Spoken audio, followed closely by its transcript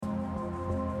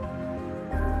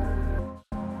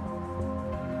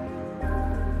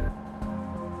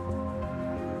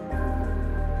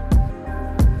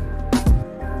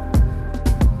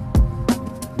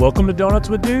Welcome to Donuts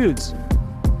with Dudes,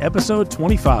 episode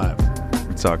 25.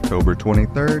 It's October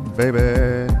 23rd,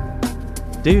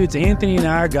 baby. Dudes, Anthony and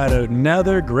I got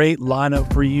another great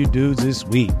lineup for you dudes this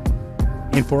week.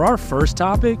 And for our first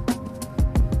topic,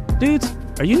 dudes,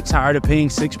 are you tired of paying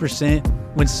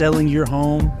 6% when selling your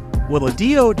home? Well, the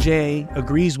DOJ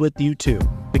agrees with you too,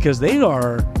 because they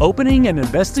are opening an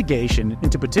investigation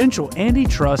into potential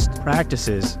antitrust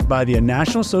practices by the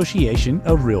National Association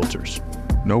of Realtors.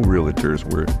 No realtors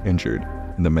were injured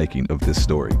in the making of this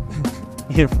story.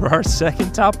 And for our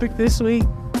second topic this week,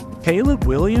 Caleb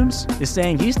Williams is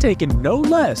saying he's taking no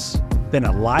less than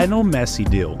a Lionel Messi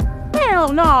deal.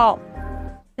 Hell no.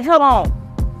 Hell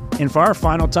on. And for our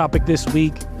final topic this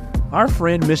week, our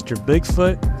friend Mr.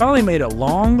 Bigfoot finally made a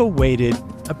long-awaited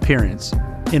appearance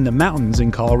in the mountains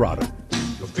in Colorado.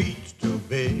 Your feet's too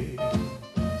big.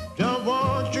 Don't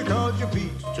want you 'cause your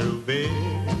feet's too big.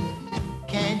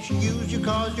 Can't you use you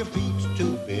 'cause your feet's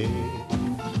too big.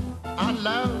 I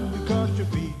love you 'cause your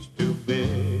feet's too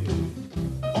big.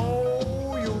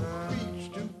 Oh, your feet's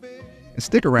too big. And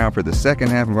stick around for the second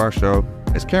half of our show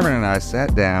as Cameron and I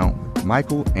sat down with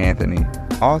Michael Anthony,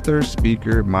 author,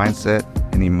 speaker, mindset,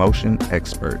 and emotion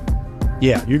expert.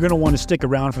 Yeah, you're going to want to stick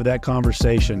around for that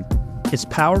conversation. It's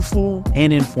powerful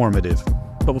and informative.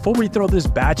 But before we throw this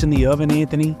batch in the oven,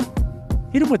 Anthony,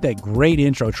 hit him with that great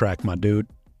intro track, my dude.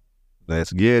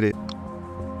 Let's get it.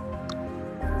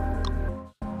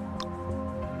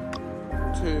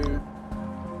 2,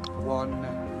 1.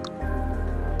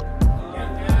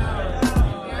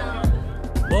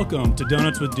 Welcome to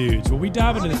Donuts with Dudes, where we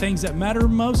dive into the things that matter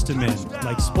most to men,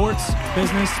 like sports,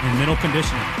 business, and mental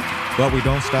conditioning. But we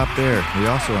don't stop there. We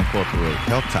also incorporate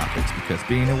health topics because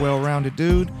being a well-rounded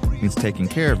dude means taking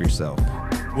care of yourself.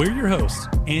 We're your hosts,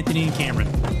 Anthony and Cameron,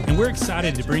 and we're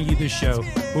excited to bring you this show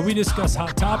where we discuss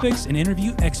hot topics and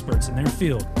interview experts in their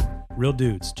field. Real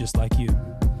dudes just like you.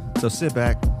 So sit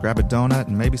back, grab a donut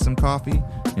and maybe some coffee,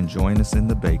 and join us in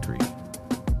the bakery.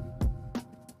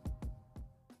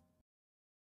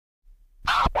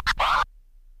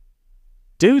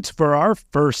 Dudes, for our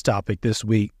first topic this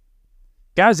week,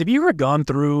 guys, have you ever gone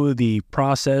through the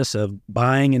process of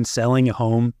buying and selling a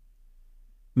home?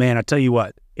 Man, I tell you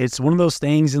what, it's one of those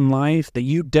things in life that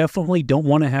you definitely don't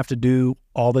want to have to do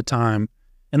all the time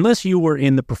unless you were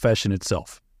in the profession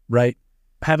itself, right?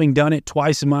 Having done it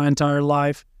twice in my entire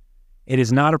life, it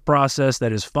is not a process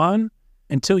that is fun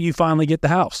until you finally get the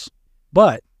house.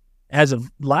 But as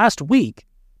of last week,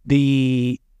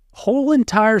 the whole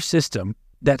entire system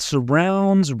that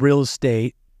surrounds real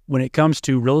estate when it comes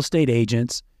to real estate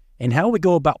agents and how we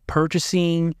go about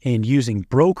purchasing and using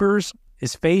brokers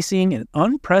is facing an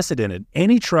unprecedented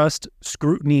antitrust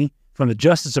scrutiny from the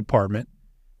Justice Department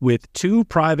with 2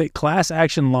 private class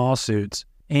action lawsuits.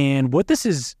 And what this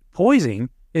is poising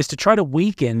is to try to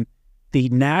weaken the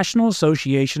National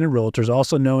Association of Realtors,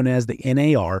 also known as the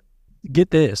NAR. Get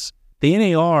this, the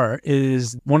NAR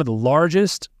is one of the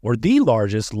largest or the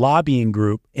largest lobbying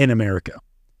group in America.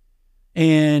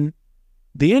 And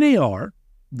the NAR,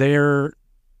 they're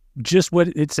just what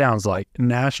it sounds like,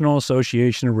 National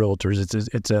Association of Realtors.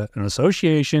 It's an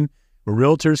association where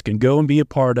realtors can go and be a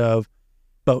part of,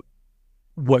 but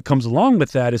what comes along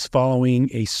with that is following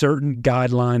a certain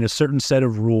guideline, a certain set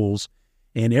of rules.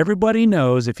 And everybody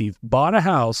knows, if you've bought a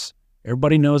house,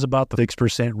 everybody knows about the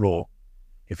 6% rule.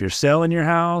 If you're selling your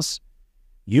house,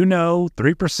 you know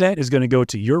 3% is going to go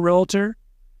to your realtor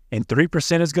and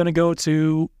 3% is going to go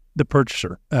to the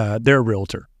purchaser, their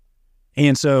realtor.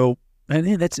 And so,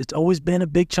 it's always been a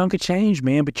big chunk of change,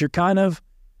 man, but you're kind of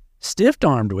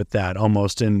stiff-armed with that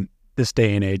almost in this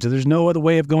day and age. There's no other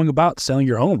way of going about selling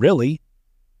your home, really.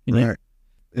 You know? Right.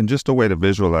 And just a way to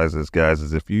visualize this, guys,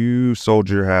 is if you sold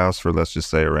your house for, let's just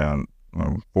say, around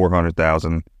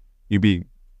 $400,000, you'd be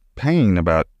paying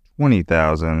about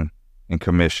 $20,000 in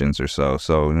commissions or so.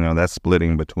 So, that's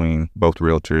splitting between both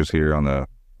realtors here on the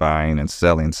buying and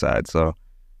selling side. So,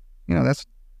 that's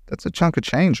a chunk of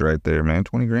change right there, man.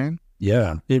 20 grand.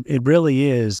 Yeah, it really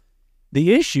is.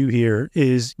 The issue here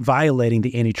is violating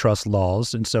the antitrust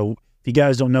laws. And so if you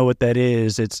guys don't know what that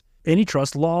is, it's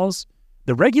antitrust laws,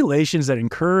 the regulations that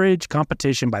encourage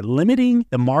competition by limiting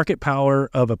the market power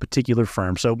of a particular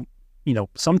firm. So,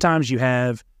 sometimes you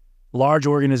have large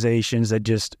organizations that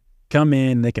just come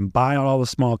in, they can buy out all the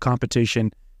small competition.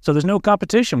 So there's no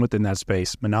competition within that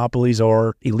space. Monopolies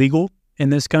are illegal in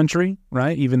this country,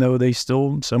 right? Even though they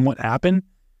still somewhat happen.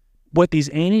 What these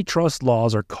antitrust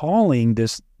laws are calling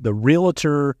the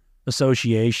Realtor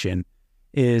Association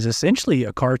is essentially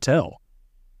a cartel,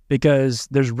 because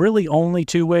there's really only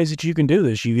 2 ways that you can do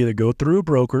this. You either go through a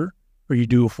broker or you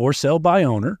do a for sale by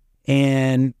owner.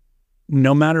 And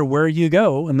no matter where you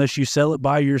go, unless you sell it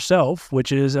by yourself,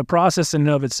 which is a process in and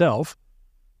of itself,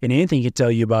 and Anthony can tell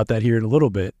you about that here in a little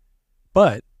bit,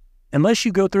 but unless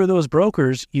you go through those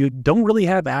brokers, you don't really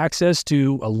have access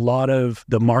to a lot of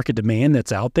the market demand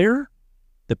that's out there,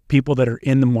 the people that are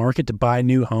in the market to buy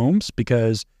new homes,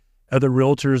 because other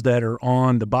realtors that are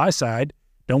on the buy side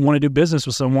don't want to do business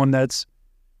with someone that's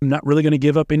not really going to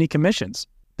give up any commissions.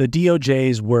 The DOJ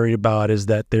is worried about is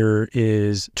that there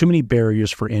is too many barriers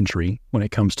for entry when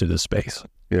it comes to this space.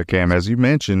 Yeah, Cam, as you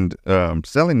mentioned,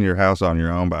 selling your house on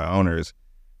your own by owners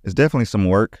is definitely some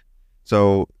work.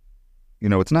 So,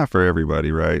 it's not for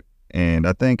everybody, right? And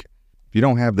I think if you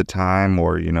don't have the time,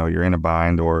 or, you're in a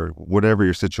bind, or whatever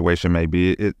your situation may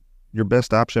be, your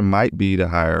best option might be to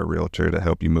hire a realtor to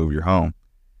help you move your home.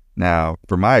 Now,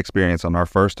 from my experience on our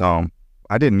first home,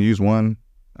 I didn't use one.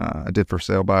 I did for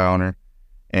sale by owner,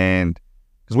 and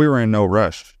because we were in no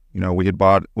rush, we had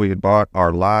bought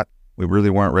our lot. We really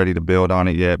weren't ready to build on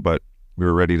it yet, but we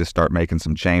were ready to start making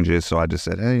some changes. So I just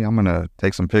said, hey, I'm gonna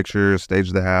take some pictures,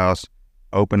 stage the house,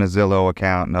 open a Zillow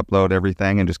account, and upload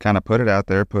everything, and just kind of put it out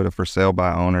there, put a for sale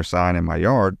by owner sign in my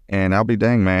yard, and I'll be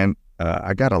dang, man.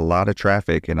 I got a lot of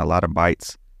traffic and a lot of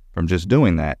bites from just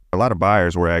doing that. A lot of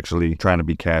buyers were actually trying to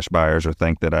be cash buyers, or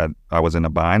think that I was in a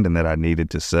bind and that I needed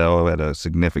to sell at a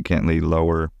significantly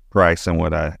lower price than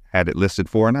what I had it listed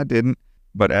for, and I didn't.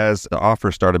 But as the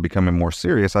offer started becoming more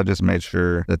serious, I just made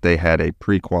sure that they had a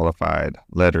pre-qualified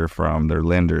letter from their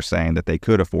lender saying that they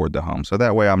could afford the home. So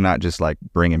that way I'm not just like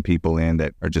bringing people in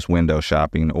that are just window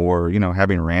shopping, or,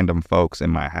 having random folks in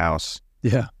my house.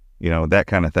 Yeah. That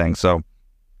kind of thing. So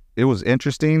it was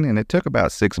interesting, and it took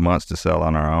about 6 months to sell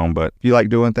on our own. But if you like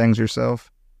doing things yourself,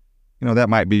 that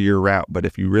might be your route. But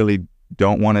if you really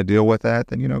don't want to deal with that,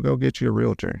 then, go get you a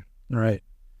realtor. Right.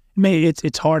 I mean,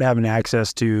 it's hard having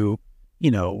access to,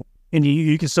 and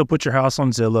you can still put your house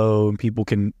on Zillow, and people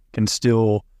can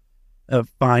still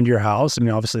find your house. I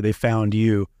mean, obviously they found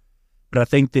you. But I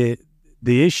think that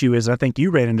the issue is, I think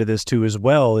you ran into this too as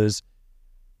well, is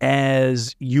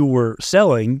as you were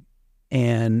selling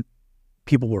and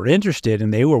people were interested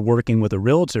and they were working with a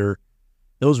realtor,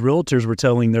 those realtors were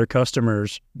telling their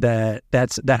customers that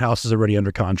that house is already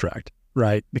under contract,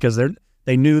 right? Because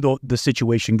they knew the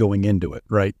situation going into it,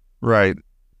 right? Right.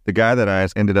 The guy that I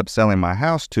ended up selling my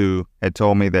house to had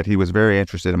told me that he was very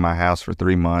interested in my house for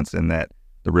 3 months, and that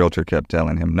the realtor kept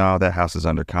telling him, no, that house is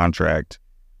under contract.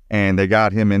 And they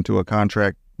got him into a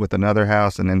contract with another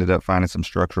house and ended up finding some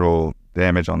structural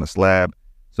damage on the slab.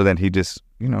 So then he just,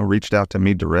 reached out to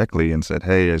me directly and said,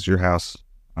 hey, is your house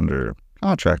under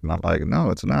contract? And I'm like, no,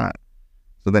 it's not.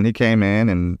 So then he came in,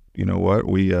 and you know what?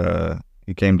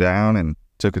 He came down and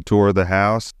took a tour of the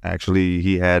house. Actually,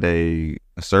 he had a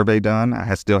survey done.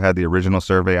 I still had the original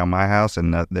survey on my house,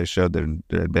 and they showed that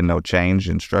there had been no change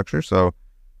in structure. So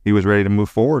he was ready to move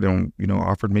forward, and,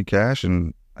 offered me cash,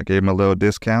 and I gave him a little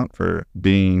discount for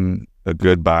being a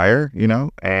good buyer,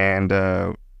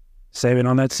 and saving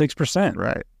on that 6%.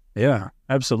 Right. Yeah,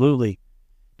 absolutely.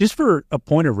 Just for a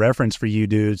point of reference for you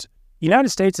dudes, United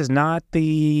States is not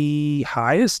the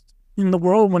highest in the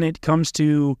world when it comes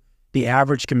to the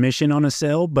average commission on a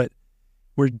sale, but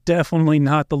we're definitely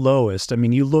not the lowest. I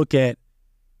mean, you look at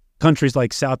countries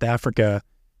like South Africa,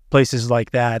 places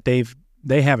like that,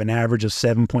 they have an average of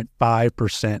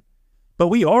 7.5%, but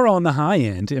we are on the high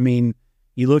end. I mean,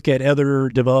 you look at other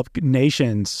developed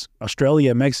nations,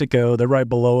 Australia, Mexico, they're right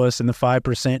below us in the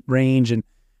 5% range. And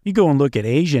you go and look at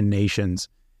Asian nations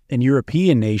and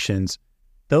European nations,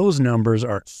 those numbers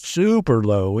are super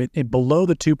low, below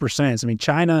the 2%. I mean,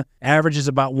 China averages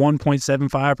about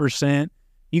 1.75%.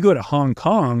 You go to Hong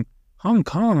Kong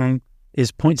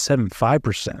is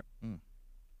 0.75%.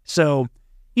 So,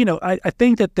 I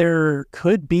think that there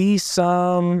could be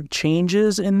some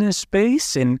changes in this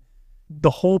space. And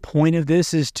the whole point of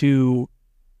this is to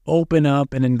open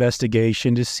up an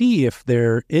investigation to see if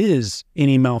there is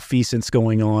any malfeasance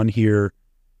going on here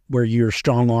where you're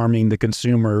strong-arming the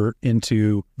consumer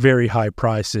into very high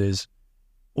prices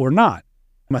or not.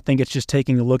 I think it's just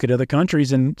taking a look at other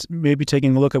countries and maybe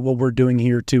taking a look at what we're doing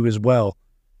here too as well.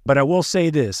 But I will say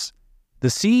this, the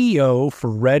CEO for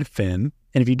Redfin,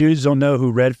 and if you dudes don't know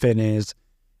who Redfin is,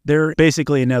 they're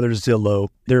basically another Zillow.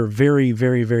 They're a very,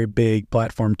 very, very big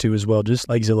platform too as well, just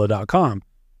like Zillow.com.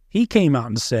 He came out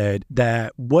and said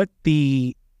that what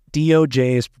the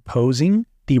DOJ is proposing,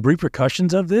 the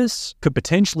repercussions of this could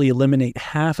potentially eliminate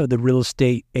half of the real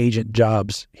estate agent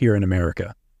jobs here in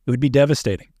America. It would be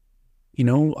devastating.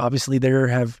 Obviously there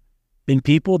have been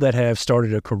people that have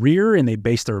started a career and they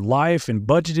base their life and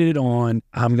budgeted on,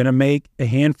 I'm going to make a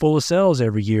handful of sales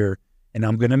every year and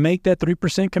I'm going to make that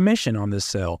 3% commission on this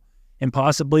sale. And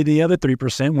possibly the other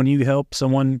 3%, when you help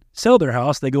someone sell their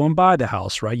house, they go and buy the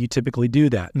house, right? You typically do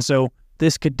that. And so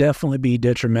this could definitely be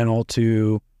detrimental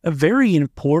to a very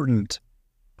important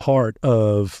part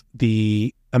of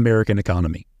the American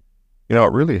economy. You know,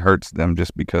 it really hurts them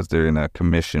just because they're in a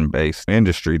commission-based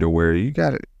industry to where you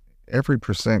got it, every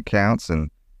percent counts, and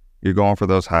you're going for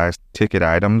those highest ticket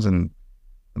items. And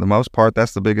for the most part,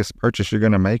 that's the biggest purchase you're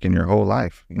going to make in your whole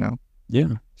life, you know?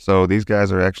 Yeah. So these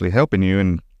guys are actually helping you,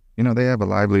 and, you know, they have a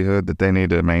livelihood that they need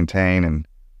to maintain. And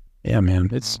yeah, man,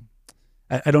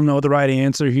 I don't know the right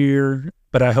answer here,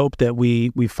 but I hope that we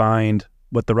find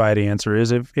what the right answer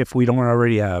is if we don't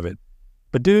already have it.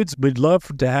 But dudes, we'd love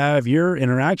to have your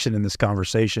interaction in this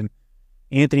conversation.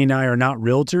 Anthony and I are not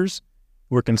realtors.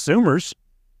 We're consumers.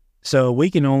 So we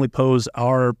can only pose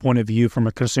our point of view from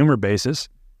a consumer basis.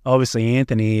 Obviously,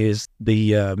 Anthony is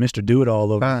the Mr.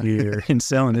 Do-It-All over here in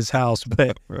selling his house.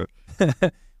 But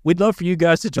we'd love for you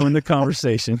guys to join the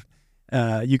conversation.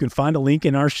 You can find a link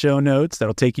in our show notes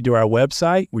that'll take you to our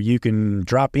website where you can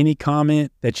drop any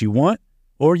comment that you want,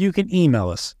 or you can email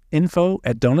us,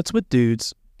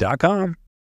 info@donutswithdudes.com.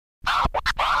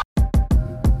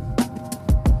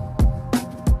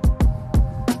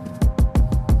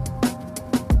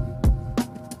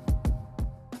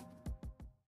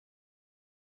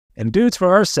 And dudes,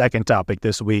 for our second topic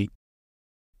this week,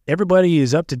 everybody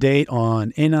is up to date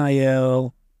on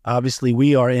NIL. Obviously,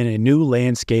 we are in a new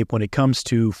landscape when it comes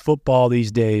to football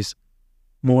these days,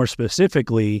 more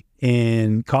specifically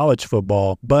in college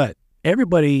football. But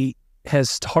everybody has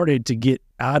started to get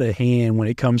out of hand when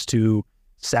it comes to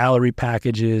salary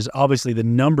packages. Obviously, the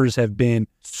numbers have been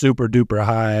super duper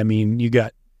high. I mean, you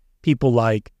got people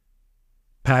like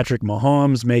Patrick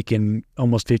Mahomes making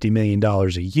almost $50 million a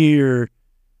year.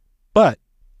 But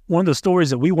one of the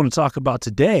stories that we want to talk about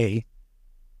today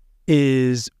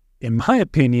is, in my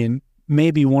opinion,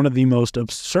 maybe one of the most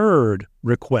absurd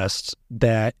requests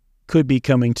that could be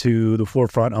coming to the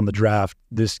forefront on the draft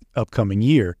this upcoming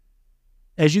year.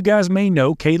 As you guys may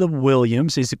know, Caleb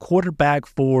Williams is a quarterback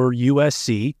for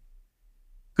USC.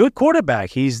 Good quarterback.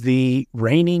 He's the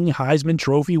reigning Heisman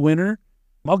Trophy winner.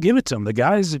 I'll give it to him. The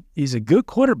guy's he's a good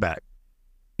quarterback.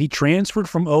 He transferred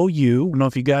from OU. I don't know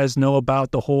if you guys know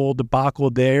about the whole debacle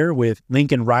there with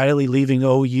Lincoln Riley leaving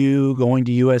OU, going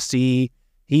to USC.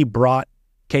 He brought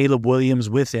Caleb Williams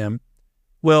with him.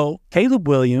 Well, Caleb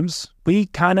Williams, we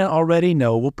kind of already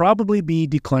know, will probably be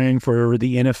declaring for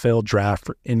the NFL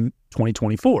draft in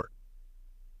 2024.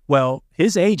 Well,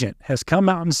 his agent has come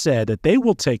out and said that they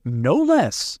will take no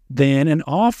less than an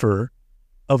offer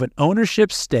of an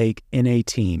ownership stake in a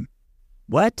team.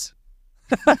 What?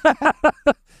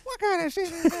 What kind of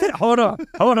shit is that? Hold on.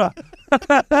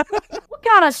 What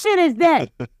kind of shit is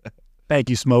that? Thank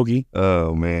you, Smokey.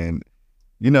 oh, man.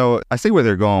 You know, I see where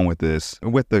they're going with this.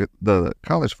 With the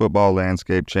college football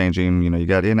landscape changing, you know, you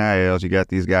got NILs, you got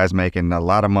these guys making a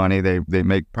lot of money. They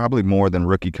make probably more than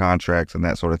rookie contracts and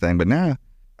that sort of thing. But now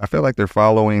I feel like they're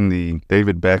following the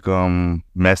David Beckham,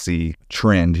 Messi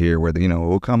trend here where, you know,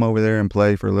 we'll come over there and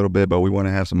play for a little bit, but we want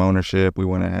to have some ownership. We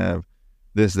want to have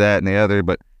this, that, and the other.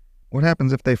 But what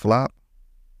happens if they flop?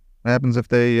 What happens if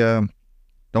they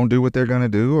don't do what they're going to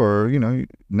do? Or, you know,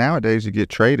 nowadays you get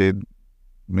traded.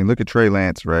 I mean, look at Trey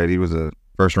Lance, right? He was a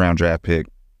first-round draft pick.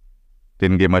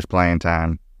 Didn't get much playing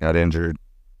time. Got injured.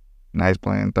 Now he's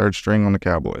playing third string on the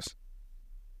Cowboys.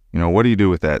 You know, what do you do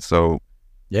with that? So,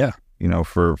 Yeah. you know,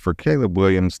 for Caleb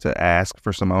Williams to ask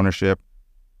for some ownership,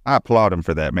 I applaud him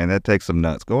for that, man. That takes some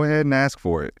nuts. Go ahead and ask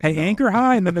for it. Hey, anchor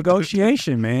high in the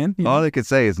negotiation, man. All they could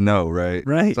say is no, right?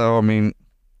 Right. So, I mean,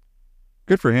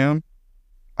 good for him.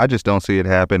 I just don't see it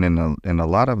happen, in a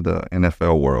lot of the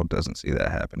NFL world doesn't see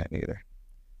that happening either.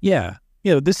 Yeah.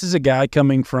 You know, this is a guy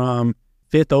coming from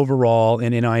 5th overall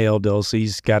in NIL deals.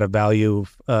 He's got a value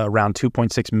of around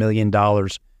 $2.6 million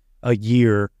a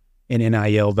year in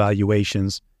NIL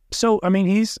valuations. So, I mean,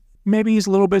 he's a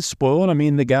little bit spoiled. I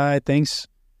mean, the guy thinks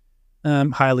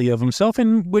highly of himself,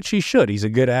 in which he should. He's a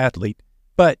good athlete.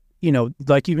 But, you know,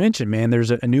 like you mentioned, man,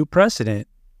 there's a new precedent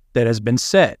that has been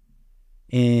set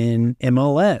in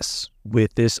MLS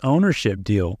with this ownership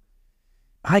deal.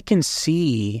 I can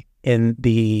see in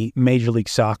the Major League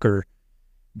Soccer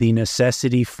the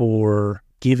necessity for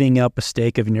giving up a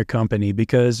stake of your company,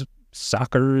 because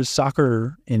soccer is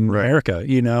soccer in America,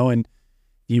 you know, and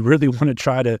you really want to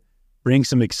try to bring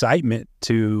some excitement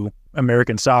to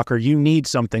American soccer. You need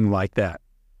something like that.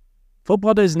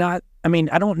 Football does not. I mean,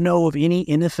 I don't know of any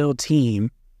NFL team.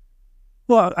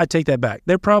 Well, I take that back.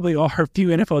 There probably are a few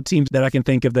NFL teams that I can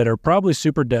think of that are probably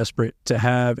super desperate to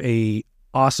have a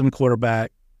awesome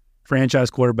quarterback, franchise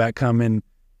quarterback, come and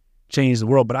change the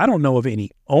world. But I don't know of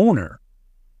any owner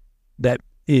that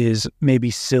is maybe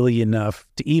silly enough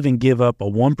to even give up a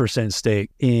 1%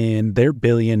 stake in their $1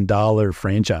 billion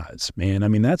franchise, man. I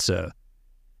mean,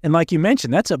 and like you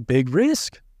mentioned, that's a big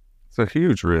risk. It's a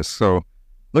huge risk. So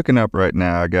looking up right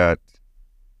now, I've got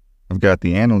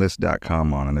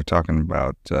theanalyst.com on, and they're talking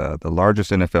about the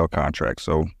largest NFL contract.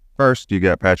 So first, you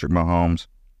got Patrick Mahomes,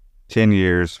 10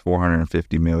 years,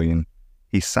 $450 million.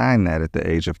 He signed that at the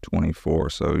age of 24.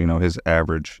 So, his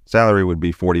average salary would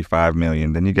be $45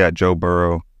 million. Then you got Joe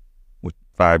Burrow with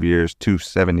 5 years,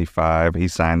 $275. He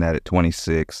signed that at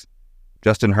 26.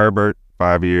 Justin Herbert,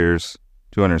 5 years,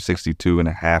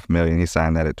 $262.5 million. He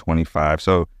signed that at 25.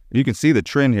 So you can see the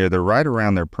trend here. They're right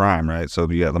around their prime, right? So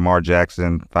you got Lamar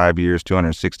Jackson, 5 years,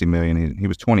 $260 million. He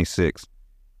was 26.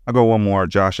 I'll go one more.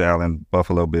 Josh Allen,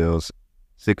 Buffalo Bills,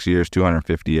 6 years,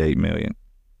 $258 million.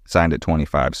 Signed at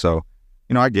 25. So,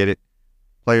 I get it.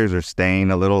 Players are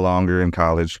staying a little longer in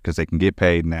college because they can get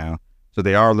paid now. So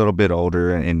they are a little bit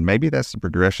older, and maybe that's the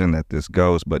progression that this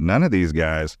goes. But none of these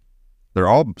guys, they're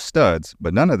all studs,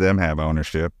 but none of them have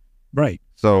ownership. Right.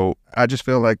 So I just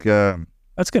feel like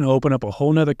that's going to open up a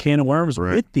whole nother can of worms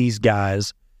with these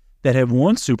guys that have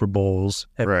won Super Bowls,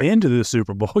 have been to the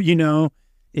Super Bowl.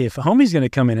 If homie's going to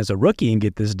come in as a rookie and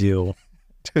get this deal,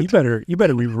 you better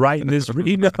be writing this.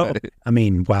 I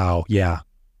mean, wow, yeah.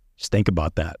 Just think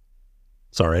about that.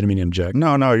 Sorry, I didn't mean to inject.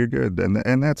 No, you're good.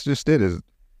 And that's just it.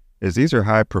 Is these are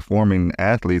high performing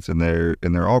athletes, and they're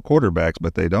all quarterbacks,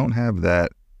 but they don't have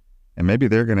that. And maybe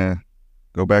they're gonna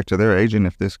go back to their agent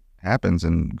if this happens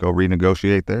and go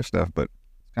renegotiate their stuff. But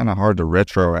it's kind of hard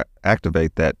to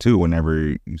activate that too.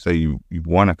 Whenever you say you've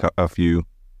won a few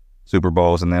Super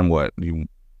Bowls, and then what? You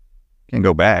can't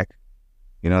go back.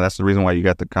 That's the reason why you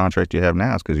got the contract you have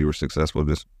now, is because you were successful.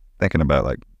 Just thinking about,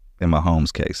 like, in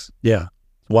Mahomes' case. Yeah.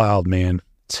 Wild, man.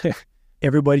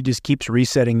 Everybody just keeps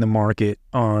resetting the market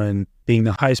on being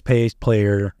the highest paid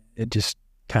player. It just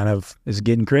kind of is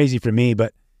getting crazy for me.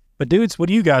 But dudes, what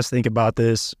do you guys think about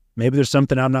this? Maybe there's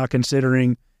something I'm not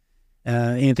considering,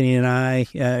 Anthony and I,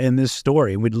 in this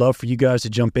story. We'd love for you guys to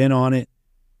jump in on it.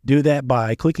 Do that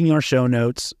by clicking our show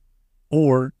notes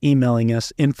or emailing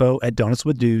us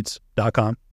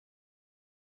info@donutswithdudes.com.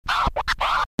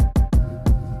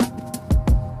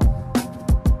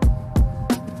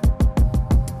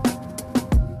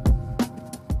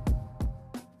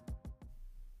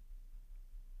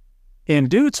 And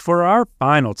dudes, for our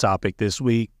final topic this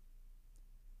week,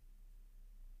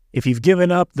 if you've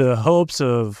given up the hopes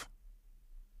of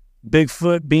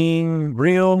Bigfoot being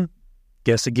real,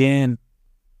 guess again.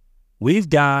 We've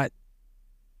got,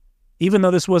 even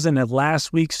though this wasn't a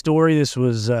last week's story, this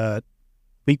was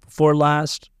week before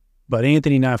last, but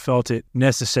Anthony and I felt it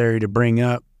necessary to bring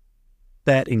up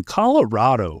that in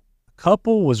Colorado, a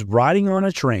couple was riding on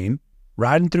a train,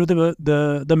 riding through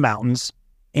the mountains,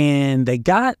 and they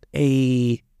got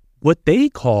what they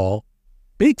call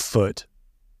Bigfoot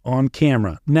on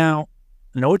camera. Now,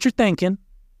 I know what you're thinking.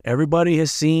 Everybody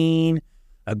has seen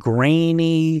a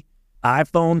grainy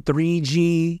iPhone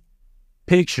 3G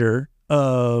picture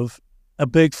of a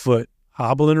Bigfoot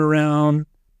hobbling around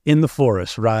in the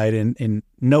forest, right? And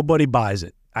nobody buys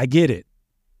it. I get it.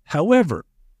 However,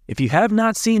 if you have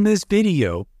not seen this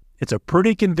video, it's a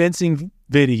pretty convincing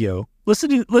video.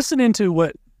 Listen into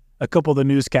what a couple of the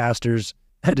newscasters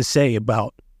had to say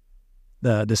about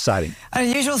the sighting. An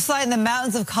unusual sight in the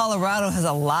mountains of Colorado has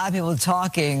a lot of people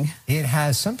talking. It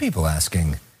has some people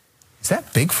asking, is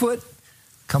that Bigfoot?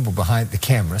 A couple behind the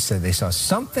camera said they saw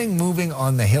something moving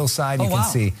on the hillside. You can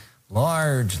see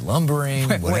large, lumbering,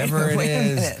 whatever it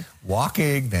is,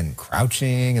 walking, then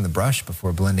crouching in the brush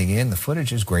before blending in. The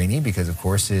footage is grainy because, of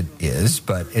course, it is,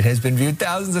 but it has been viewed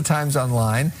thousands of times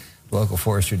online. The local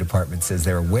forestry department says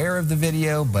they're aware of the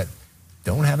video, but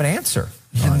don't have an answer.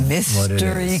 The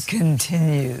mystery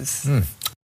continues.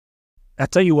 I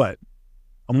tell you what,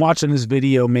 I'm watching this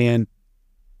video, man.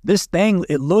 This thing,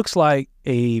 it looks like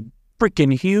a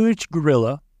freaking huge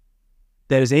gorilla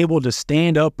that is able to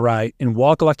stand upright and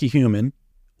walk like a human,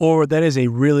 or that is a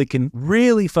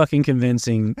really fucking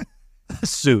convincing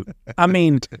suit. I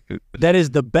mean, that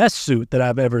is the best suit that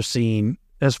I've ever seen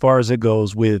as far as it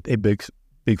goes with a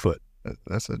Bigfoot.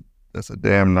 That's a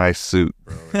damn nice suit,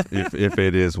 bro. if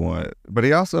it is one. But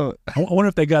he also, I wonder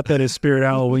if they got that at Spirit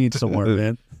Halloween somewhere,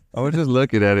 man. I was just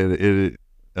looking at it.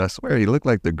 I swear he looked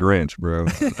like the Grinch, bro.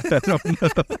 I don't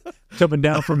know. Coming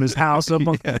down from his house.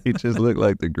 Yeah, he just looked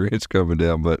like the Grinch coming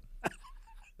down. But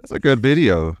that's a good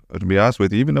video, to be honest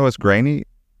with you. Even though it's grainy, it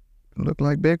looked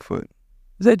like Bigfoot.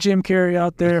 Is that Jim Carrey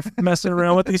out there messing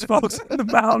around with these folks in the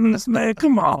mountains, man?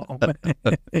 Come on,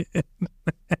 man.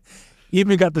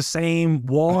 even got the same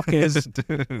walk as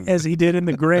he did in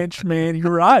the Grinch, man.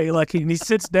 You're right. Like he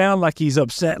sits down like he's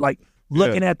upset, like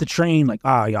looking at the train, like,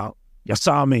 y'all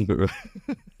saw me.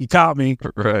 You caught me.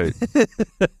 Right.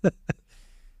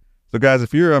 So guys,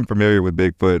 if you're unfamiliar with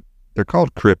Bigfoot, they're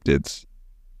called cryptids.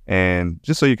 And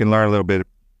just so you can learn a little bit,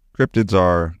 cryptids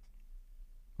are,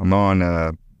 I'm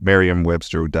on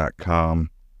Merriam-Webster.com,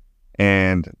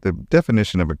 and the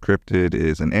definition of a cryptid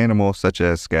is an animal such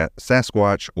as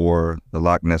Sasquatch or the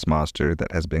Loch Ness Monster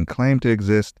that has been claimed to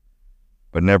exist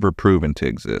but never proven to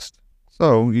exist.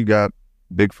 So you got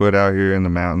Bigfoot out here in the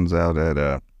mountains out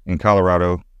at in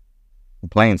Colorado, in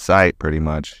plain sight pretty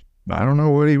much. I don't know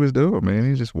what he was doing, man.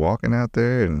 He's just walking out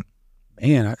there and...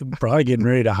 Man, I'm probably getting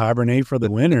ready to hibernate for the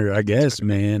winter, I guess,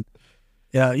 man.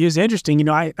 Yeah, it was interesting. You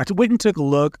know, I went and took a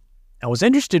look. I was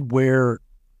interested where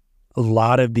a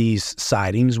lot of these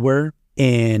sightings were.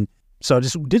 And so I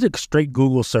just did a straight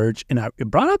Google search, and it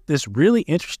brought up this really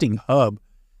interesting hub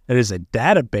that is a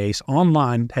database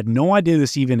online. Had no idea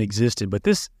this even existed, but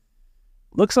this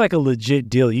looks like a legit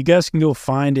deal. You guys can go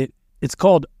find it. It's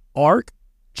called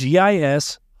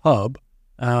ArcGIS Hub.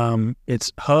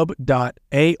 It's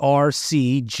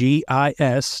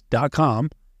hub.arcgis.com.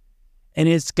 And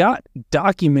it's got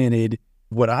documented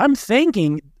what I'm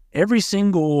thinking every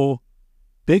single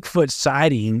Bigfoot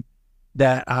sighting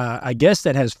that I guess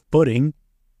that has footing,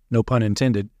 no pun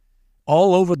intended,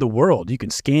 all over the world. You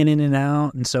can scan in and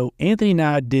out. And so Anthony and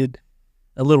I did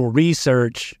a little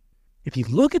research. If you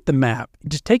look at the map,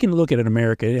 just taking a look at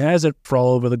America, it has it for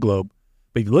all over the globe.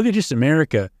 But if you look at just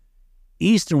America,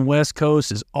 East and West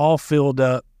Coast is all filled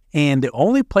up. And the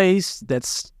only place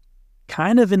that's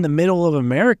kind of in the middle of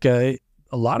America,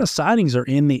 a lot of sightings are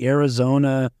in the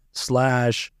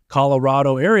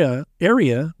Arizona/Colorado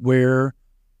area where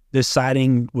this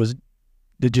sighting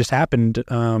that just happened,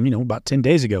 about 10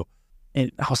 days ago.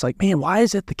 And I was like, man, why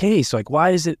is it the case? Like, why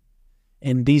is it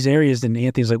in these areas? And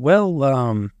Anthony's like,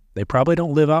 well, they probably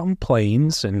don't live out in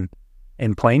plains and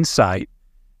in plain sight.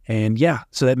 And yeah,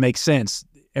 so that makes sense.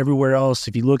 Everywhere else,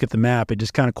 if you look at the map, it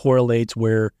just kind of correlates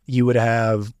where you would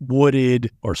have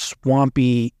wooded or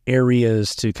swampy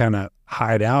areas to kind of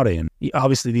hide out in.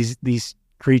 Obviously, these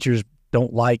creatures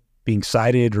don't like being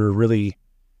sighted or really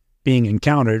being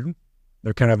encountered.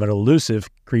 They're kind of an elusive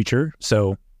creature.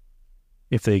 So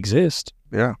if they exist.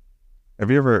 Yeah.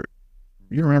 You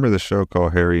remember the show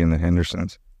called Harry and the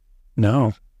Hendersons?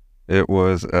 No. It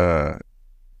was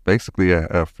basically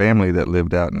a family that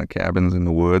lived out in the cabins in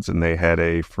the woods, and they had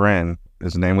a friend.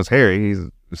 His name was Harry. He's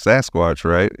a Sasquatch,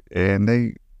 right? And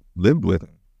they lived with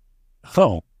him.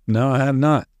 Oh, no, I have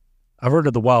not. I've heard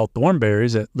of the wild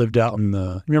thornberries that lived out in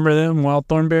the... Remember them, wild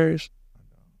thornberries?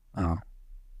 Oh.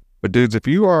 But dudes, if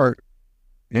you are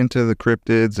into the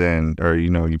cryptids or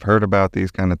you've heard about these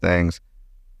kind of things,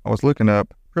 I was looking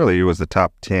up, really it was the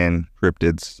top 10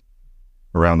 cryptids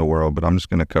around the world, but I'm just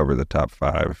going to cover the top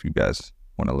 5 if you guys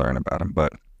want to learn about them.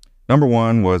 But number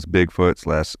 1 was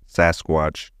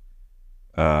Bigfoot/Sasquatch.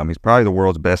 He's probably the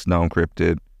world's best known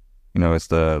cryptid. It's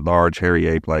the large hairy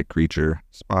ape-like creature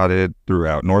spotted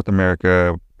throughout North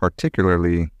America,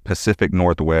 particularly Pacific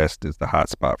Northwest is the hot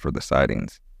spot for the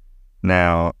sightings.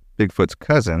 Now, Bigfoot's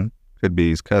cousin could be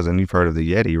his cousin. You've heard of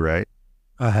the Yeti, right?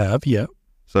 I have, yeah.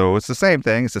 So it's the same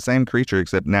thing. It's the same creature,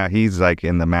 except now he's like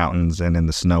in the mountains and in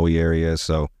the snowy areas.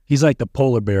 So he's like the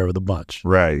polar bear of the bunch.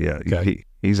 Right, yeah. Okay.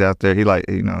 He's out there. He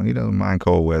he doesn't mind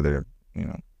cold weather,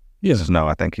 Yeah. Snow.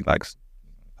 I think he likes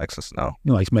the snow.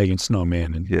 He likes making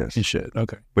snowman and shit.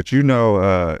 Okay. But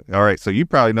all right, so you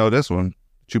probably know this one,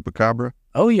 Chupacabra.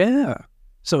 Oh, yeah.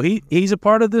 So he's a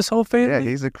part of this whole family? Yeah,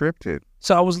 he's a cryptid.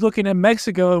 So I was looking at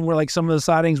Mexico, and we're like, some of the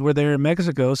sightings were there in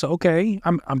Mexico. So, okay,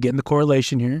 I'm getting the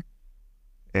correlation here.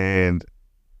 And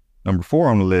number 4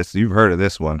 on the list, you've heard of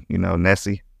this one,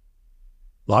 Nessie.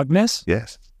 Loch Ness?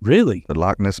 Yes. Really? The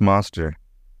Loch Ness Monster.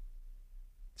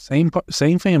 Same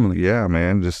family. Yeah,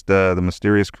 man. Just the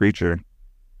mysterious creature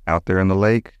out there in the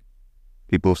lake.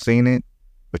 People have seen it,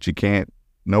 but you can't.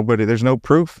 There's no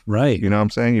proof. Right. You know what I'm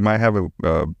saying? You might have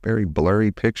a very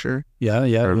blurry picture. Yeah.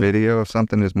 Or a video of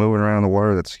something that's moving around the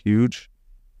water that's huge.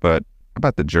 But how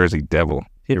about the Jersey Devil?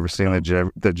 You ever seen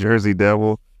the Jersey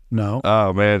Devil? No.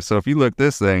 Oh, man. So if you look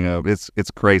this thing up, it's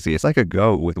crazy. It's like a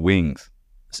goat with wings.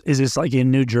 Is this like in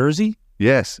New Jersey?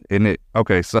 Yes.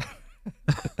 Okay, so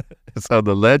so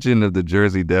the legend of the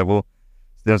Jersey Devil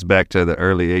stems back to the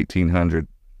early 1800s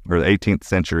or the 18th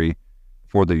century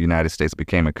before the United States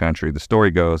became a country. The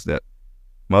story goes that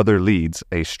Mother Leeds,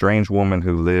 a strange woman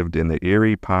who lived in the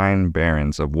Erie Pine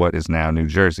Barrens of what is now New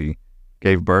Jersey,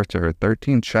 gave birth to her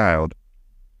 13th child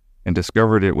and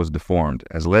discovered it was deformed.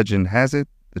 As legend has it,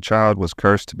 The child was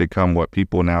cursed to become what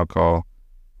people now call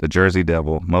the Jersey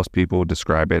Devil. Most people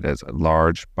describe it as a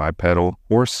large, bipedal,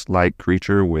 horse-like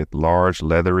creature with large,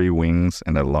 leathery wings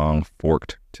and a long,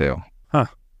 forked tail. Huh.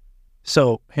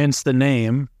 So, hence the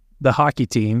name, the hockey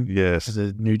team. Yes.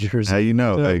 The New Jersey How you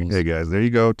know? Devils. Hey, guys, there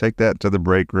you go. Take that to the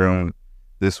break room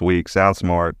this week. Sound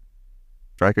smart.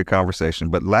 Strike a conversation.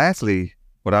 But lastly,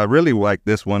 what I really like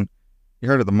this one, you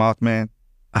heard of the Mothman?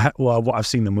 I've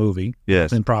seen the movie.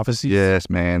 Yes. In Prophecies. Yes,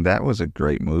 man. That was a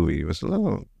great movie. It was a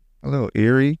little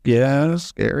eerie. Yeah.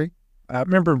 Scary. I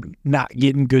remember not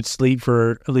getting good sleep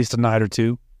for at least a night or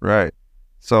two. Right.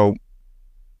 So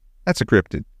that's a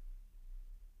cryptid.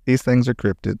 These things are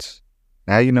cryptids.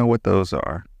 Now you know what those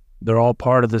are. They're all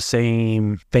part of the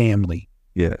same family.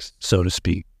 Yes. So to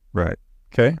speak. Right.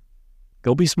 Okay.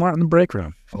 Go be smart in the break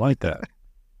room. I like that.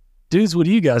 Dudes, what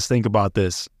do you guys think about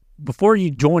this? Before you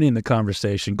join in the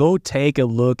conversation, go take a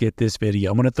look at this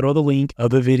video. I'm going to throw the link of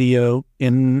the video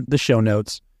in the show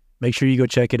notes. Make sure you go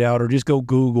check it out, or just go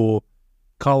Google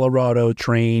Colorado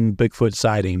train Bigfoot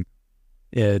sighting.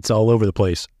 It's all over the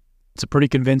place. It's a pretty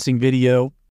convincing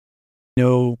video.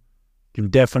 You can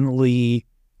definitely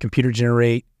computer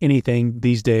generate anything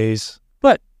these days,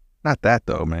 but not that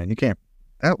though, man. You can't.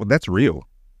 That's real.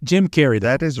 Jim Carrey,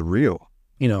 that is real.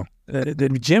 Jim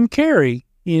Carrey.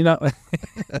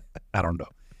 I don't know.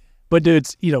 But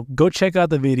dudes, go check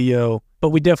out the video. But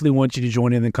we definitely want you to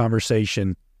join in the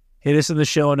conversation. Hit us in the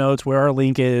show notes where our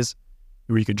link is,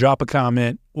 where you could drop a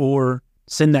comment or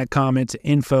send that comment to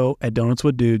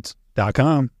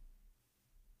info@donutswithdudes.com.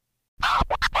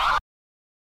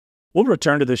 We'll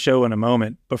return to the show in a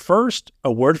moment, but first,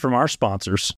 a word from our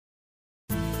sponsors.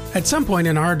 At some point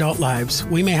in our adult lives,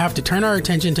 we may have to turn our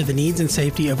attention to the needs and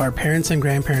safety of our parents and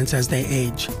grandparents as they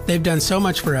age. They've done so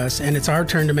much for us, and it's our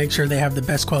turn to make sure they have the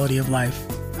best quality of life.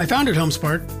 I founded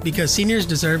HomeSpark because seniors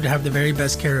deserve to have the very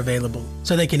best care available,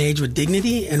 so they can age with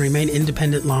dignity and remain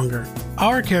independent longer.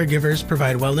 Our caregivers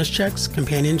provide wellness checks,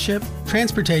 companionship,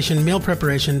 transportation, meal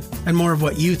preparation, and more of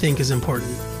what you think is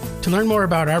important. To learn more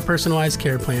about our personalized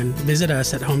care plan, visit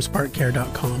us at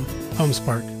homesparkcare.com.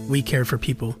 HomeSpark, we care for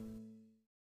people.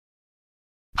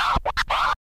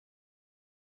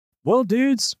 Well,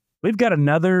 dudes, we've got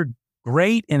another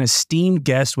great and esteemed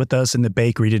guest with us in the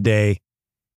bakery today.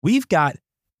 We've got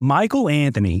Michael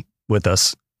Anthony with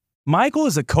us. Michael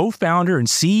is a co-founder and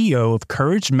CEO of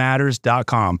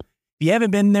CourageMatters.com. If you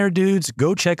haven't been there, dudes,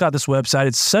 go check out this website.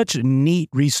 It's such a neat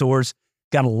resource.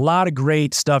 Got a lot of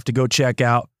great stuff to go check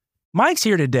out. Mike's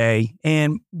here today,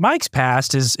 and Mike's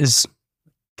past is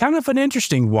kind of an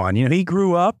interesting one. He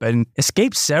grew up and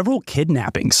escaped several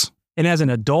kidnappings. And as an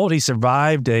adult, he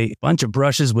survived a bunch of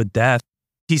brushes with death.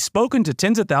 He's spoken to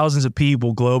tens of thousands of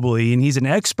people globally, and he's an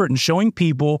expert in showing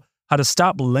people how to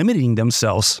stop limiting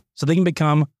themselves so they can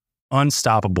become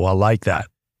unstoppable. I like that.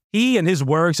 He and his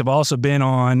works have also been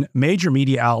on major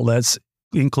media outlets,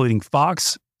 including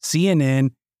Fox, CNN,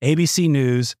 ABC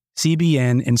News,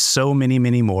 CBN, and so many,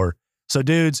 many more. So,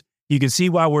 dudes, you can see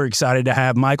why we're excited to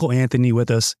have Michael Anthony with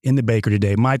us in the bakery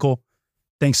today. Michael,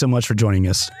 thanks so much for joining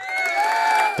us.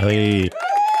 Hey,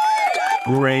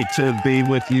 great to be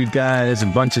with you guys, a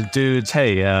bunch of dudes.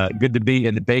 Hey, good to be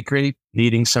in the bakery,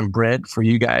 eating some bread for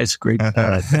you guys. Great.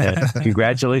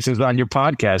 Congratulations on your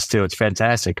podcast, too. It's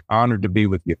fantastic. Honored to be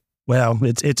with you. Well,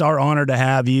 it's our honor to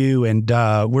have you, and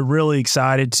we're really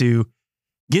excited to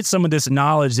get some of this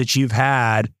knowledge that you've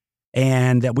had,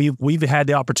 and that we've had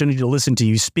the opportunity to listen to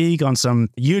you speak on some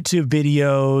YouTube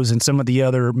videos and some of the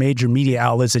other major media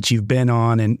outlets that you've been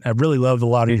on, and I've really loved a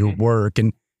lot of your work.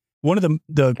 And one of the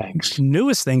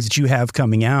newest things that you have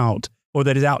coming out, or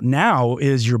that is out now,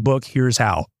 is your book, Here's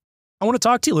How. I want to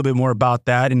talk to you a little bit more about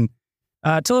that, and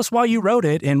tell us why you wrote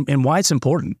it and why it's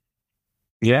important.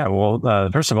 Yeah, well,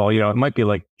 first of all, it might be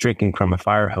like drinking from a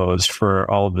fire hose for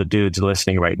all of the dudes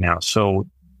listening right now. So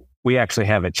we actually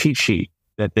have a cheat sheet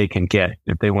that they can get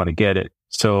if they want to get it.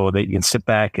 So they can sit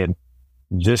back and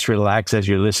just relax as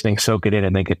you're listening, soak it in,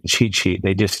 and then get the cheat sheet.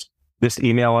 They just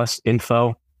email us,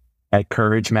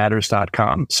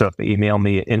 info@couragematters.com. So if they email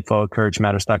me at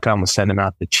info@couragematters.com, we'll send them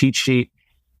out the cheat sheet.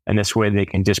 And this way they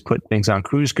can just put things on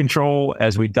cruise control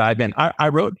as we dive in. I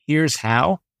wrote Here's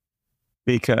How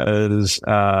because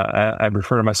I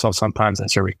refer to myself sometimes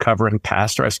as a recovering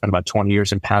pastor. I spent about 20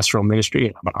 years in pastoral ministry.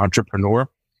 I'm an entrepreneur,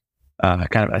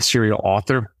 kind of a serial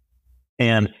author.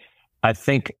 And I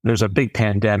think there's a big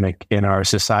pandemic in our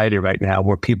society right now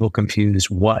where people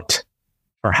confuse what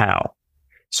for how.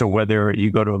 So whether you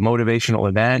go to a motivational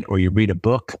event or you read a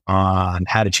book on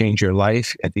how to change your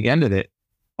life, at the end of it,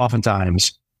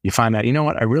 oftentimes you find out, you know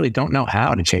what, I really don't know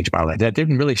how to change my life. That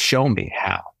didn't really show me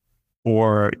how.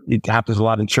 Or it happens a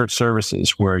lot in church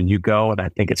services where you go and I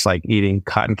think it's like eating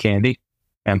cotton candy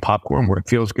and popcorn where it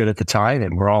feels good at the time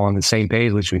and we're all on the same page,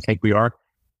 at least we think we are.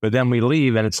 But then we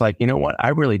leave and it's like, you know what? I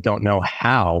really don't know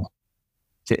how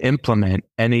to implement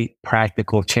any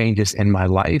practical changes in my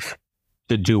life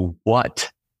to do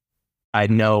what I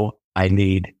know I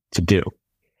need to do.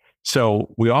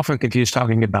 So we often confuse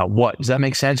talking about what. Does that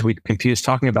make sense? We confuse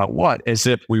talking about what as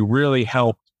if we really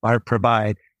help or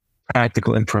provide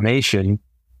practical information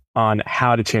on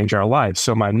how to change our lives.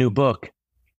 So my new book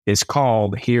is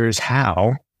called Here's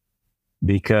How,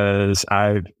 because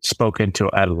I've spoken to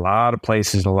at a lot of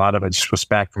places. A lot of it just was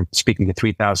back from speaking to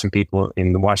 3,000 people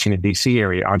in the Washington, D.C.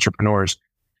 area, entrepreneurs.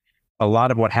 A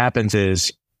lot of what happens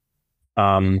is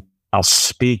I'll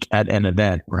speak at an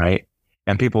event, right?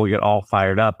 And people get all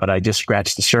fired up, but I just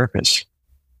scratched the surface.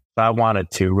 So I wanted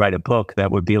to write a book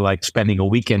that would be like spending a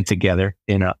weekend together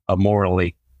in a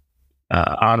morally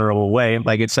honorable way,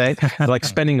 like I'd say, like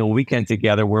spending a weekend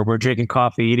together where we're drinking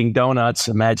coffee, eating donuts,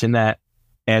 imagine that,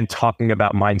 and talking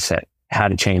about mindset, how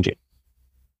to change it,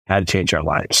 how to change our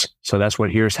lives. So that's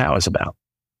what Here's How is about.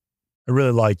 I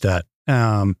really like that.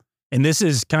 And this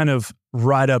is kind of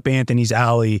right up Anthony's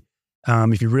alley.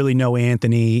 If you really know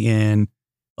Anthony and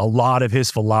a lot of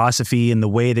his philosophy and the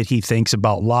way that he thinks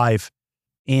about life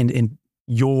and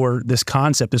this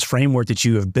concept, this framework that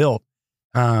you have built,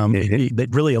 that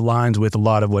really aligns with a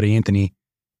lot of what Anthony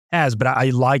has. But I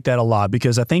like that a lot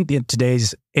because I think in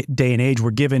today's day and age,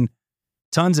 we're given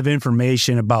tons of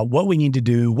information about what we need to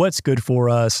do, what's good for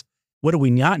us, what do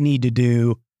we not need to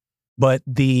do. But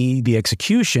the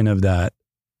execution of that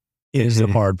is the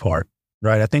hard part,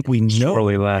 right? I think we know.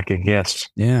 Sorely lacking, yes.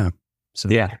 Yeah. So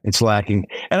yeah, it's lacking.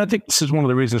 And I think this is one of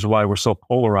the reasons why we're so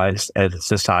polarized as a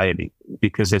society,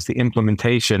 because it's the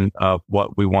implementation of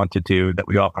what we want to do that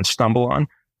we often stumble on.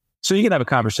 So you can have a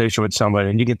conversation with somebody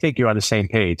and you can think you're on the same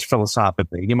page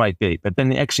philosophically, you might be, but then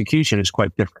the execution is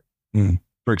quite different.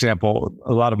 For example,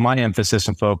 a lot of my emphasis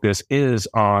and focus is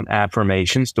on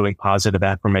affirmations, doing positive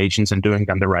affirmations and doing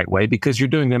them the right way because you're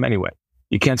doing them anyway.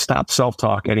 You can't stop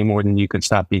self-talk any more than you can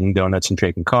stop eating donuts and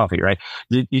drinking coffee, right?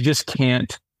 You just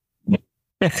can't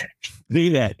do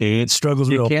that, dude. It struggles.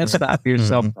 You can't stop your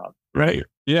self-talk, right?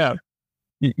 Yeah.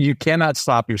 You cannot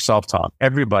stop your self-talk.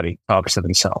 Everybody talks to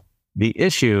themselves. The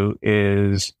issue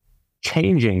is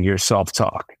changing your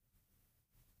self-talk.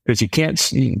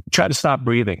 Because you try to stop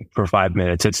breathing for 5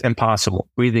 minutes. It's impossible.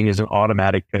 Breathing is an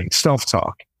automatic thing.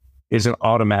 Self-talk is an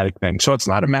automatic thing. So it's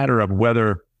not a matter of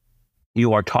whether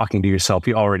you are talking to yourself.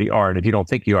 You already are. And if you don't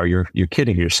think you are, you're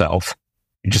kidding yourself.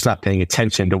 You're just not paying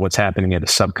attention to what's happening at a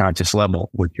subconscious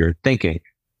level with your thinking.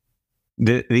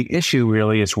 The issue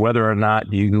really is whether or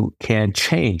not you can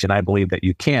change. And I believe that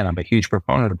you can. I'm a huge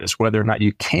proponent of this, whether or not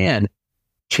you can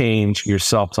change your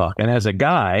self-talk. And as a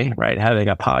guy, right, having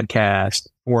a podcast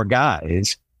for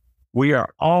guys, we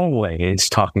are always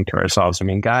talking to ourselves. I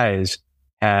mean, guys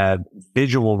have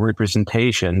visual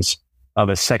representations of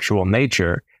a sexual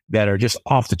nature that are just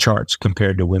off the charts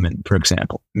compared to women, for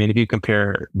example. I mean, if you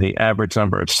compare the average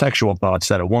number of sexual thoughts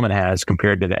that a woman has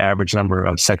compared to the average number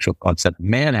of sexual thoughts that a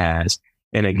man has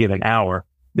in a given hour,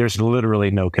 there's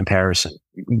literally no comparison.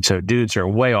 So dudes are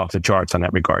way off the charts on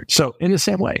that regard. So in the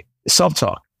same way,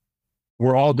 self-talk,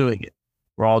 we're all doing it.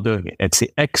 We're all doing it. It's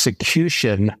the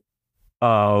execution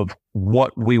of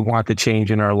what we want to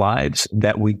change in our lives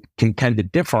that we can tend to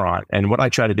differ on. And what I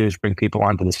try to do is bring people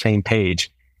onto the same page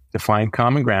to find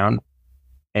common ground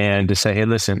and to say, hey,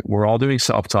 listen, we're all doing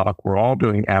self-talk. We're all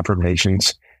doing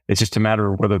affirmations. It's just a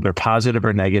matter of whether they're positive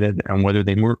or negative and whether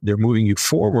they're moving you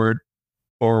forward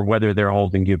or whether they're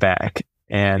holding you back.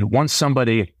 And once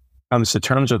somebody comes to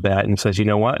terms with that and says, you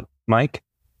know what, Mike,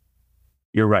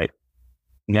 you're right.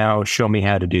 Now show me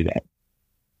how to do that.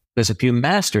 Because if you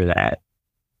master that,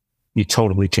 you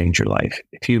totally change your life.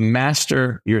 If you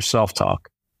master your self-talk,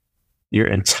 your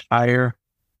entire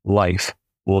life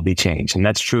will be changed. And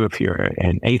that's true if you're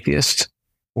an atheist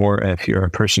or if you're a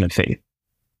person of faith.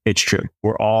 It's true.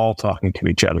 We're all talking to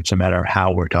each other. It's a matter of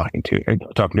how we're talking to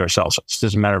ourselves. It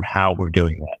doesn't matter of how we're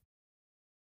doing that.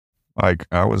 Like,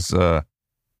 I was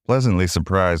pleasantly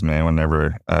surprised, man,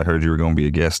 whenever I heard you were going to be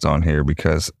a guest on here,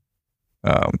 because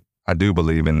I do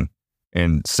believe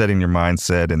in setting your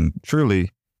mindset, and truly,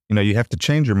 you know, you have to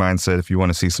change your mindset if you want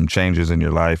to see some changes in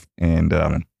your life. And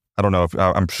I don't know if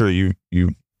I'm sure you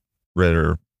read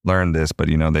or learned this, but,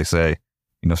 you know, they say,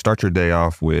 you know, start your day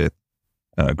off with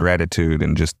gratitude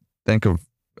and just think of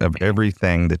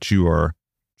everything that you are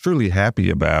truly happy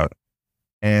about.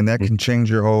 And that can change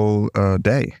your whole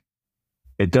day.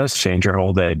 It does change your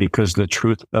whole day, because the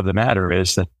truth of the matter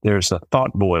is that there's a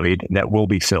thought void that will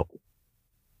be filled.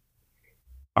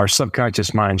 our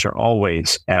subconscious minds are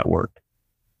always at work.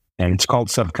 And it's called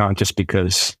subconscious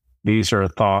because these are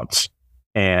thoughts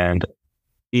and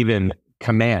even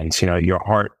commands. Your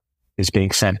heart is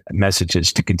being sent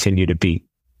messages to continue to beat.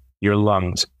 Your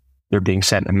lungs, they're being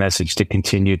sent a message to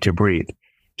continue to breathe,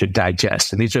 to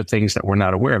digest. And these are things that we're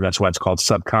not aware of. That's why it's called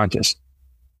subconscious.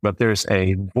 But there's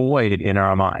a void in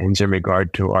our minds in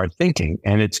regard to our thinking.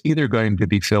 And it's either going to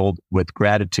be filled with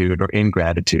gratitude or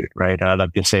ingratitude, right? I'd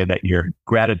like to say that your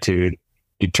gratitude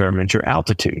determines your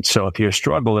altitude. So if you're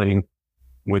struggling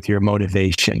with your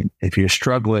motivation, if you're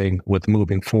struggling with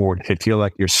moving forward, if you feel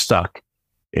like you're stuck,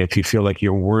 if you feel like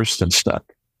you're worse than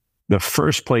stuck, the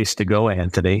first place to go,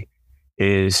 Anthony,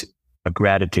 is a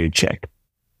gratitude check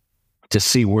to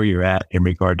see where you're at in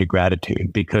regard to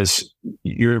gratitude, because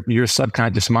your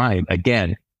subconscious mind,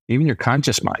 again, even your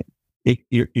conscious mind,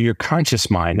 your conscious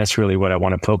mind, that's really what I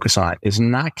want to focus on, is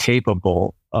not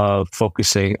capable of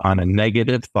focusing on a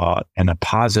negative thought and a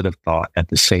positive thought at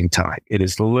the same time. It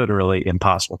is literally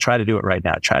impossible. Try to do it right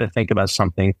now. Try to think about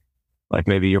something like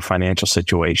maybe your financial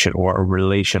situation or a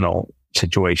relational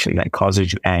situation that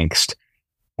causes you angst,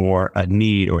 or a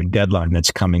need or a deadline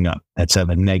that's coming up that's of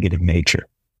a negative nature.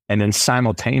 And then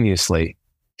simultaneously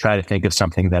try to think of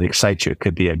something that excites you. It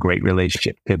could be a great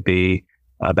relationship. It could be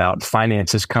about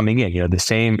finances coming in, the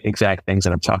same exact things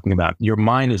that I'm talking about. Your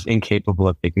mind is incapable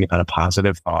of thinking about a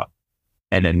positive thought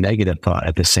and a negative thought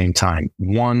at the same time.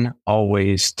 One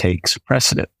always takes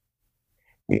precedent.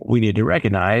 What we need to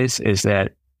recognize is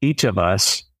that each of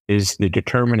us is the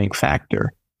determining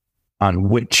factor on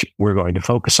which we're going to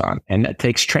focus on. And that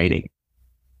takes training.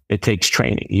 It takes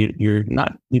training. You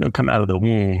don't come out of the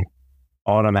womb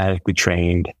automatically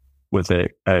trained with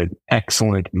an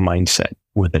excellent mindset,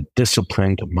 with a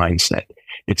disciplined mindset.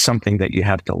 It's something that you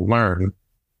have to learn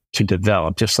to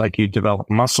develop, just like you develop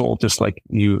muscle, just like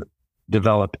you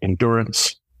develop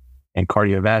endurance and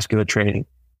cardiovascular training.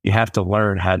 You have to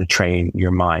learn how to train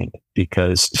your mind,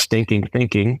 because stinking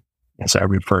thinking, as I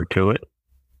refer to it,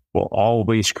 will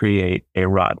always create a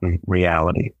rotten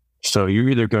reality. So you're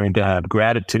either going to have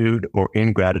gratitude or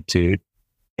ingratitude,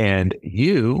 and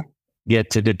you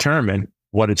get to determine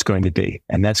what it's going to be.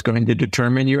 And that's going to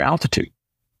determine your altitude.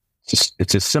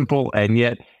 It's as simple and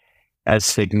yet as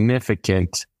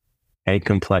significant and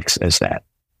complex as that.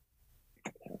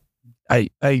 I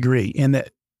agree. And that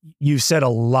you've said a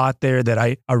lot there that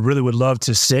I really would love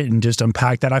to sit and just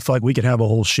unpack that. I feel like we could have a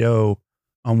whole show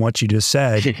on what you just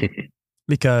said.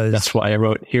 Because that's why I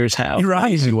wrote Here's How.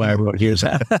 Right. That's why I wrote Here's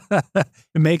How. It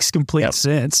makes complete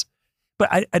sense.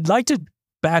 But I'd like to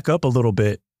back up a little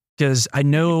bit, because I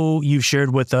know you've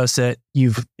shared with us that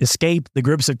you've escaped the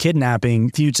grips of kidnapping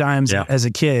a few times as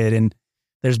a kid. And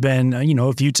there's been,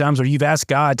 a few times where you've asked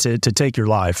God to take your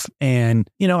life. And,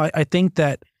 I think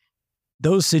that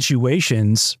those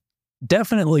situations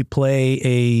definitely play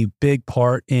a big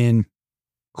part in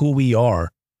who we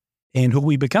are and who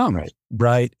we become.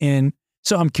 Right. And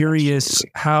so I'm curious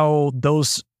how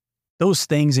those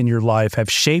things in your life have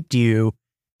shaped you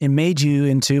and made you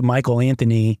into Michael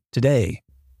Anthony today.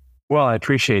 Well, I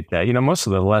appreciate that. Most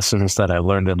of the lessons that I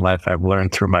learned in life, I've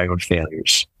learned through my own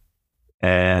failures.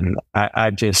 And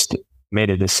I just made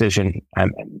a decision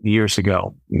years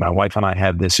ago. My wife and I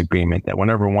had this agreement that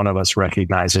whenever one of us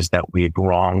recognizes that we've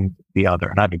wronged the other,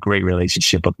 and I have a great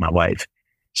relationship with my wife.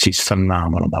 She's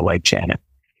phenomenal, my wife, Janet.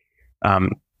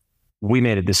 We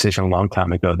made a decision a long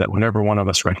time ago that whenever one of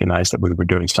us recognized that we were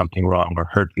doing something wrong or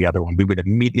hurt the other one, we would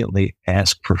immediately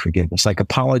ask for forgiveness. Like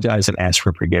apologize and ask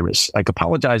for forgiveness. Like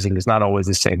apologizing is not always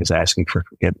the same as asking for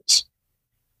forgiveness.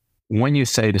 When you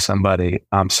say to somebody,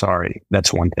 I'm sorry,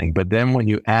 that's one thing. But then when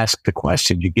you ask the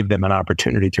question, you give them an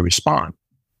opportunity to respond.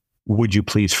 Would you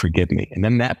please forgive me? And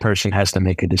then that person has to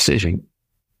make a decision.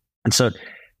 And so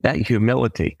that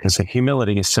humility, because the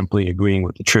humility is simply agreeing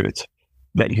with the truth.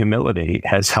 That humility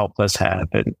has helped us have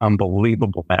an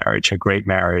unbelievable marriage, a great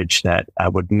marriage that I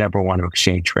would never want to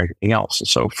exchange for anything else. And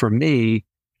so for me,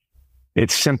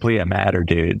 it's simply a matter,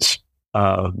 dudes,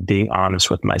 of being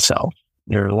honest with myself.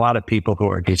 There are a lot of people who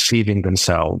are deceiving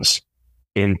themselves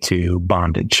into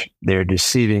bondage. They're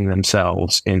deceiving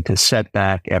themselves into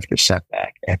setback after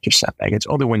setback after setback. It's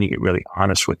only when you get really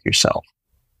honest with yourself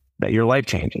that your life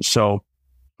changes. So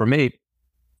for me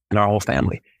and our whole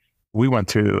family, we went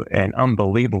through an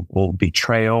unbelievable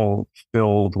betrayal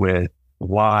filled with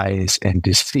lies and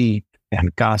deceit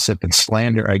and gossip and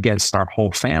slander against our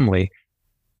whole family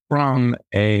from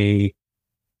a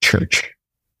church,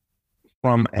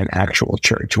 from an actual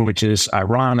church, which is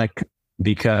ironic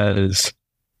because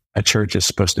a church is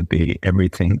supposed to be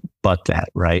everything but that,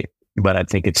 right? But I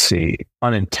think it's the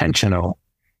unintentional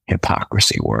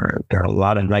hypocrisy, where there are a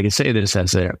lot of, and I can say this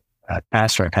as a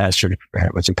pastor. I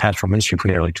was in pastoral ministry for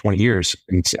nearly 20 years.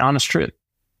 And it's the honest truth.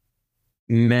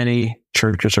 Many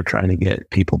churches are trying to get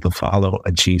people to follow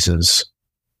a Jesus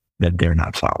that they're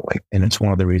not following. And it's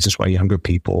one of the reasons why younger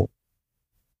people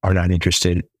are not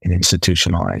interested in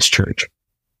institutionalized church.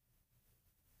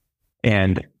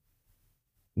 And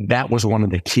that was one of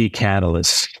the key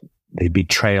catalysts, the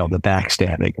betrayal, the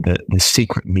backstabbing, the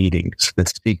secret meetings,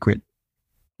 the secret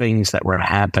things that were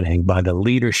happening by the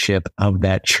leadership of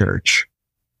that church,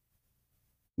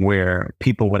 where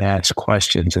people would ask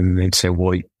questions and they'd say,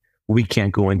 well, we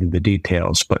can't go into the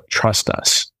details, but trust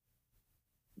us.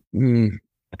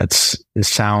 It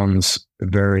sounds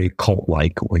very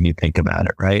cult-like when you think about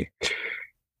it, right?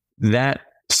 That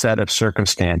set of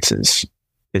circumstances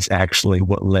is actually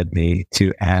what led me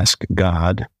to ask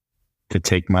God to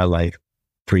take my life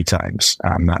 3 times.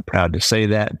 I'm not proud to say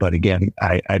that, but again,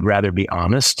 I'd rather be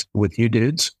honest with you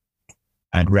dudes.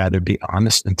 I'd rather be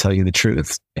honest and tell you the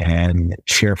truth and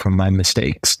share from my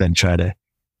mistakes than try to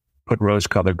put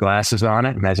rose-colored glasses on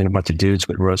it. Imagine a bunch of dudes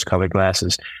with rose-colored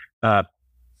glasses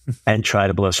and try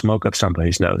to blow smoke up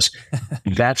somebody's nose.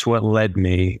 That's what led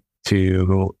me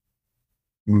to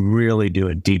really do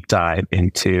a deep dive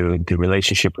into the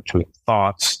relationship between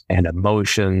thoughts and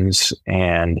emotions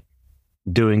and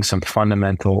doing some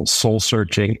fundamental soul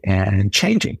searching and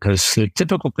changing. Because the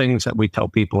typical things that we tell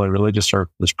people in religious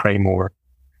circles, pray more,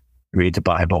 read the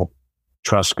Bible,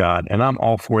 trust God. And I'm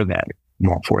all for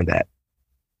that.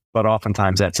 But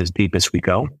oftentimes that's as deep as we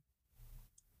go.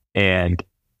 And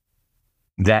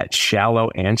that shallow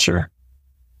answer,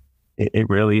 it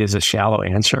really is a shallow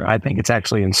answer. I think it's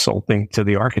actually insulting to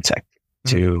the architect,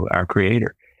 to our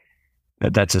creator.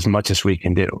 That's as much as we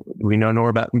can do. We know more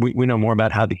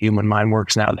about how the human mind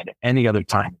works now than any other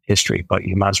time in history, but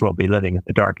you might as well be living in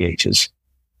the dark ages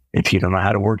if you don't know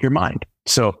how to work your mind.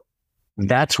 So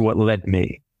that's what led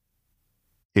me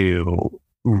to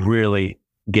really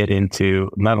get into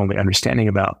not only understanding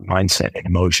about mindset and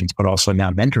emotions, but also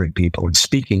now mentoring people and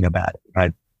speaking about it.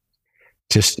 I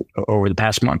just over the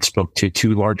past month spoke to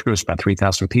 2 large groups, about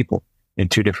 3,000 people in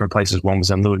 2 different places. One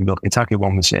was in Louisville, Kentucky.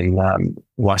 One was in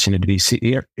Washington,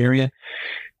 D.C. area.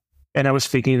 And I was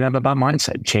speaking to them about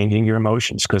mindset, changing your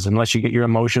emotions, because unless you get your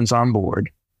emotions on board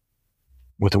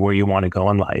with where you want to go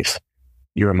in life,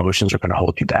 your emotions are going to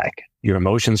hold you back. Your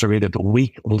emotions are either the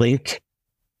weak link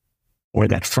or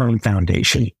that firm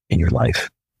foundation in your life.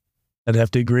 I'd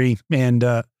have to agree. And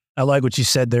I like what you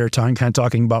said there, kind of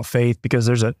talking about faith, because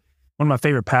there's one of my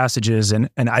favorite passages, and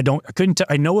I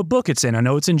know what book it's in. I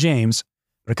know it's in James,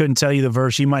 but I couldn't tell you the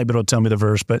verse. You might be able to tell me the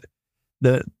verse, but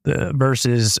the verse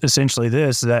is essentially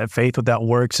this: that faith without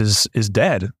works is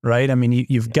dead, right? I mean,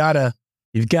 you've got to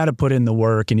put in the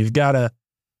work, and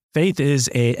faith is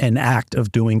an act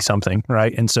of doing something,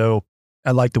 right? And so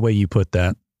I like the way you put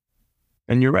that.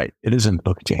 And you're right. It is in the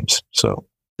book of James. So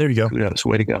there you go. Kudos.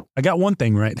 Way to go. I got one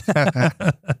thing right.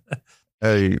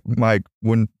 Hey, Mike,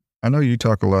 I know you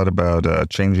talk a lot about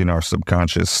changing our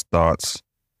subconscious thoughts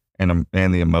and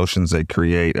the emotions they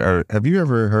create. Have you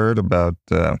ever heard about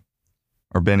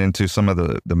or been into some of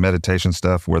the meditation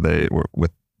stuff where they were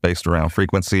based around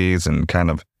frequencies and kind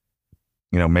of,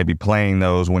 maybe playing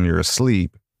those when you're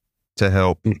asleep to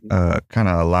help kind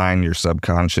of align your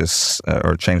subconscious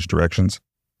or change directions?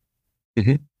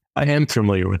 Mm-hmm. I am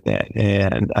familiar with that,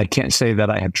 and I can't say that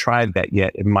I have tried that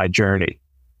yet in my journey,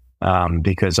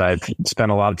 because I've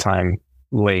spent a lot of time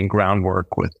laying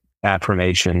groundwork with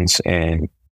affirmations and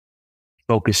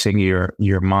focusing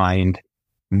your mind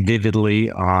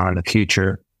vividly on a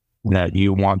future that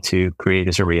you want to create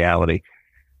as a reality.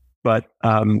 But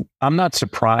I'm not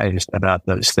surprised about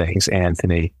those things,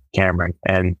 Anthony, Cameron,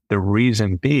 and the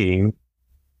reason being,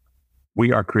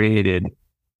 we are created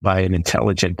by an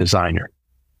intelligent designer.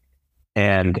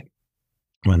 And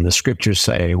when the scriptures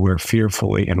say we're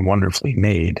fearfully and wonderfully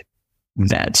made,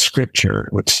 that scripture,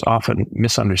 which is often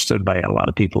misunderstood by a lot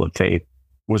of people of faith,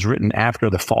 was written after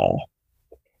the fall.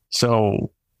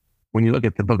 So when you look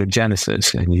at the book of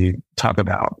Genesis and you talk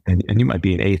about, and you might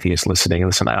be an atheist listening,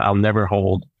 listen, I'll never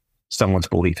hold someone's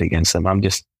belief against them. I'm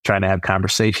just trying to have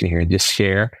conversation here and just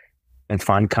share and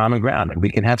find common ground. And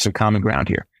we can have some common ground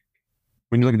here.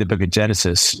 When you look at the book of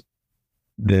Genesis,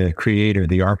 the creator,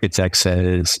 the architect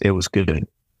says it was good.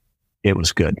 It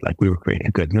was good. Like we were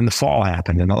created good. And then the fall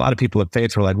happened. And a lot of people of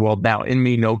faith were like, well, now in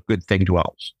me, no good thing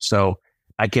dwells. So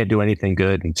I can't do anything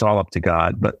good. And it's all up to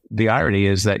God. But the irony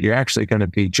is that you're actually going to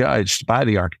be judged by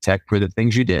the architect for the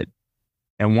things you did.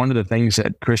 And one of the things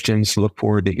that Christians look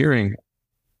forward to hearing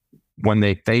when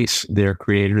they face their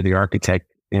creator, the architect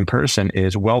in person,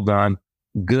 is well done,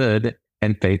 good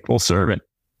and faithful servant.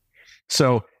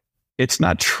 So it's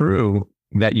not true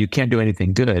that you can't do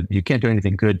anything good. You can't do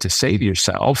anything good to save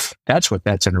yourself. That's what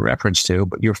that's in a reference to,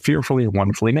 but you're fearfully and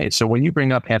wonderfully made. So when you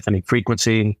bring up, Anthony,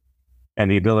 frequency and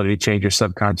the ability to change your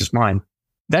subconscious mind,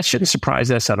 that shouldn't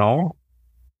surprise us at all.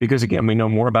 Because again, we know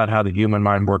more about how the human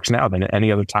mind works now than at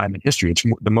any other time in history. It's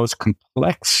the most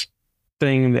complex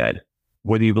thing that,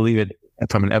 whether you believe it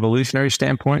from an evolutionary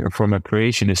standpoint or from a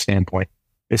creationist standpoint,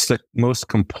 it's the most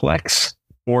complex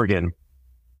organ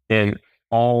in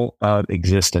all of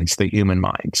existence, the human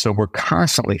mind. So we're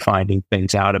constantly finding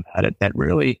things out about it that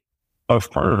really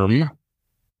affirm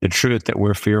the truth that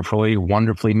we're fearfully,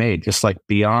 wonderfully made, just like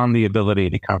beyond the ability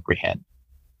to comprehend.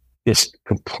 It's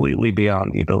completely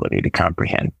beyond the ability to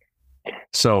comprehend.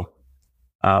 So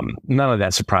none of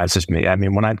that surprises me. I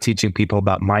mean, when I'm teaching people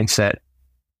about mindset,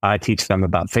 I teach them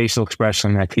about facial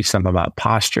expression. I teach them about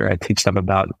posture. I teach them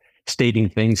about stating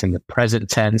things in the present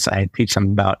tense. I teach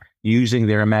them about using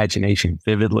their imagination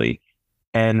vividly.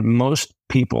 And most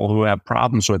people who have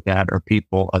problems with that are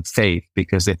people of faith,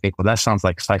 because they think, well, that sounds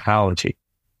like psychology.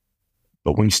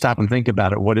 But when you stop and think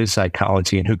about it, what is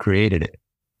psychology and who created it?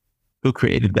 Who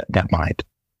created that mind?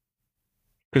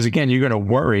 Because again, you're going to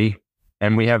worry,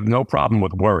 and we have no problem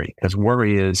with worry, because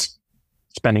worry is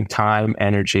spending time,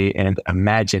 energy, and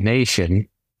imagination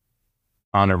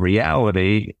on a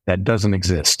reality that doesn't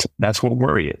exist. That's what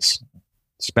worry is.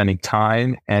 Spending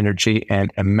time, energy,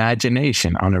 and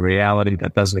imagination on a reality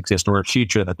that doesn't exist, or a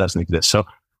future that doesn't exist. So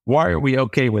why are we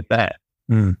okay with that?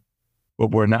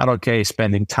 But we're not okay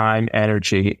spending time,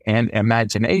 energy, and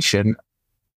imagination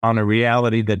on a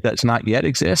reality that does not yet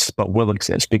exist, but will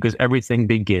exist, because everything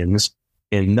begins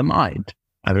in the mind.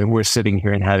 I mean, we're sitting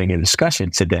here and having a discussion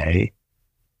today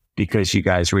because you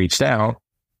guys reached out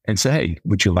and said, hey,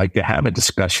 would you like to have a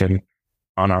discussion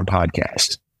on our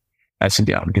podcast? I said,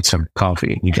 yeah, I'll get some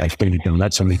coffee. You guys bring me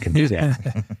donuts so we can do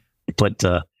that. But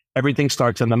everything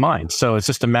starts in the mind. So it's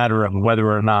just a matter of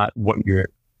whether or not what you're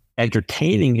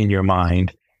entertaining in your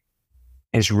mind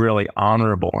is really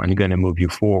honorable and going to move you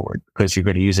forward, because you're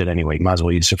going to use it anyway. You might as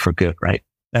well use it for good, right?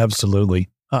 Absolutely.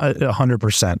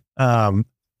 100%.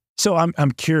 So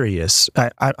I'm curious.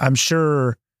 I'm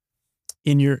sure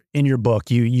in your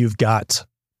book, you've got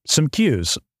some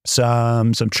cues,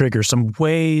 some triggers, some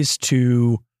ways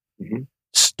to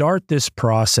start this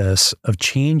process of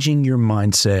changing your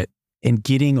mindset and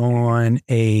getting on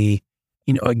a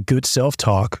good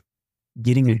self-talk,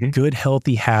 getting good,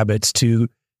 healthy habits to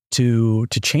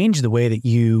change the way that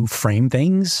you frame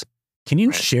things. Can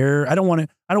you share? I don't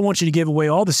want you to give away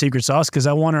all the secret sauce, because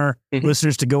I want our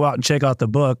listeners to go out and check out the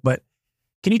book, but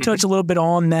can you touch a little bit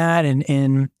on that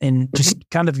and just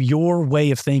kind of your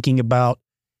way of thinking about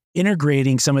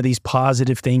integrating some of these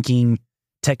positive thinking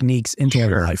techniques into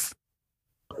your life?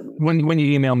 When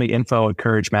you email me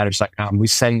info@couragematters.com, we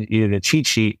send you the cheat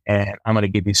sheet, and I'm going to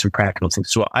give you some practical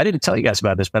things. So I didn't tell you guys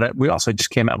about this, but we also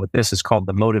just came out with this. It's called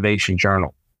the Motivation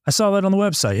Journal. I saw that on the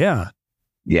website. Yeah.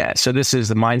 Yeah. So this is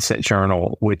the Mindset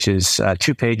Journal, which is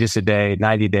 2 pages a day,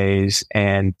 90 days,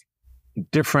 and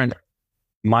different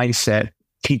mindset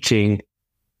teaching,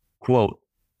 quote,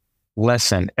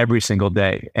 lesson every single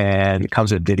day. And it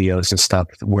comes with videos and stuff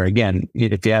where, again,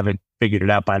 if you haven't figured it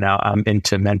out by now, I'm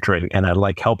into mentoring and I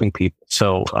like helping people.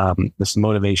 So this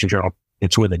Motivation Journal,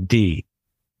 it's with a D,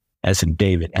 as in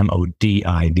David,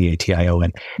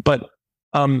 MODIVATION. But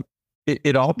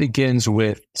it all begins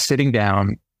with sitting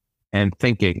down and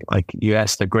thinking. Like, you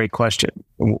asked a great question.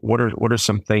 What are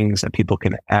some things that people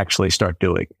can actually start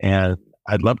doing? And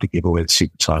I'd love to give away the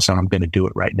secret sauce, and I'm going to do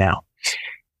it right now.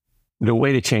 The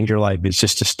way to change your life is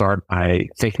just to start by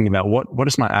thinking about what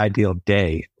does my ideal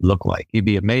day look like? You'd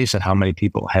be amazed at how many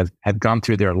people have gone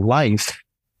through their life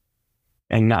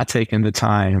and not taken the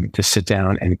time to sit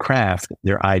down and craft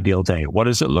their ideal day. What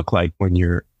does it look like when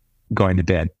you're going to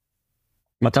bed?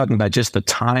 I'm not talking about just the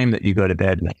time that you go to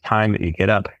bed and the time that you get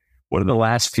up. What do the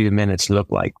last few minutes look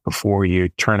like before you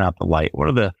turn out the light? What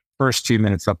are the first 2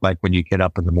 minutes look like when you get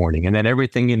up in the morning? And then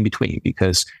everything in between,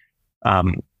 because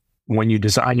when you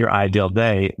design your ideal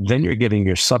day, then you're giving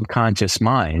your subconscious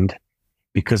mind,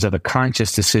 because of a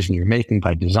conscious decision you're making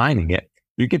by designing it,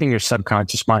 you're giving your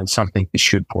subconscious mind something to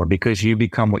shoot for, because you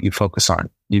become what you focus on.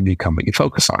 You become what you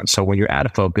focus on. So when you're out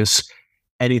of focus,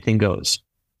 anything goes.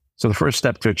 So the first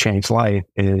step to a changed life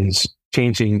is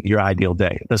changing your ideal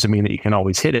day. It doesn't mean that you can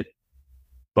always hit it,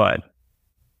 but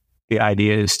the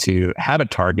idea is to have a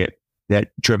target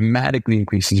that dramatically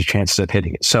increases your chances of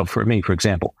hitting it. So for me, for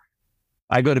example,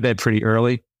 I go to bed pretty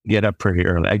early, get up pretty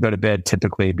early. I go to bed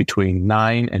typically between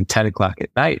 9 and 10 o'clock at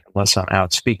night, unless I'm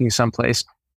out speaking someplace.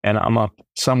 And I'm up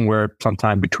somewhere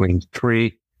sometime between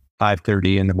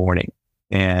 5:30 in the morning.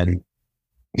 And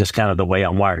just kind of the way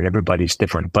I'm wired. Everybody's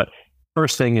different. But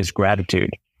first thing is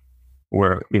gratitude,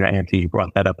 where, Anthony, you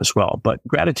brought that up as well. But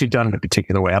gratitude done in a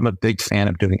particular way. I'm a big fan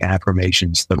of doing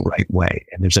affirmations the right way.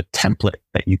 And there's a template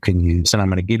that you can use. And I'm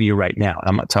going to give you right now.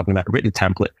 I'm not talking about a written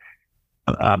template.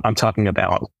 I'm talking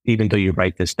about, even though you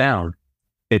write this down,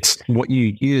 it's what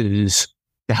you use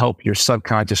to help your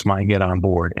subconscious mind get on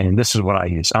board. And this is what I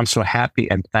use. I'm so happy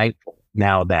and thankful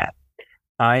now that.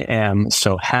 I am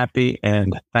so happy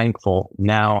and thankful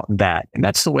now that. And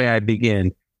that's the way I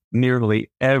begin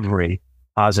nearly every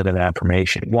positive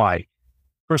affirmation. Why?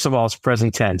 First of all, it's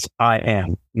present tense. I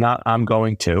am, not I'm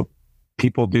going to.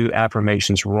 People do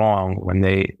affirmations wrong when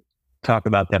they talk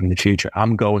about them in the future.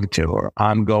 I'm going to, or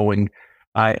I'm going,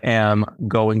 I am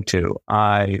going to,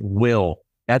 I will.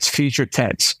 That's future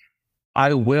tense.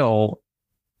 I will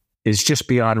is just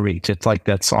beyond reach. It's like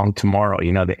that song Tomorrow,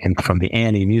 from the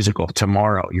Annie musical,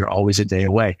 Tomorrow, you're always a day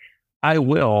away. I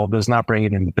will does not bring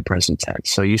it into the present tense.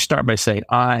 So you start by saying,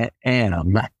 I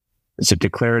am. It's a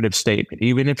declarative statement.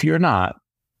 Even if you're not,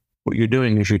 what you're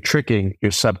doing is you're tricking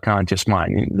your subconscious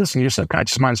mind. And listen, your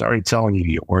subconscious mind's already telling you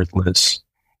you're worthless,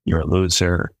 you're a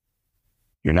loser,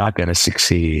 you're not going to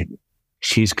succeed.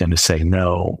 She's going to say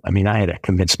no. I mean, I had to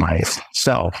convince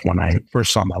myself when I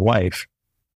first saw my wife,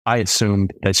 I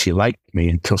assumed that she liked me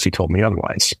until she told me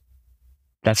otherwise.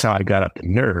 That's how I got up the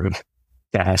nerve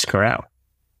to ask her out.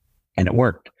 And it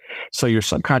worked. So your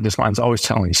subconscious mind's always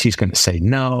telling you she's going to say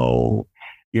no.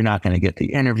 You're not going to get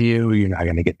the interview. You're not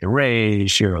going to get the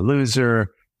raise. You're a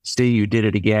loser. See, you did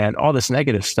it again. All this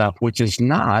negative stuff, which is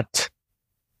not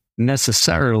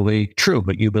necessarily true,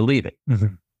 but you believe it.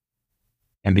 Mm-hmm.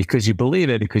 And because you believe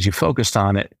it, because you focused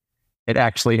on it, it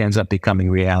actually ends up becoming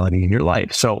reality in your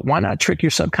life. So why not trick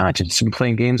your subconscious? It's been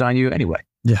playing games on you anyway.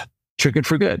 Yeah. Trick it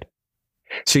for good.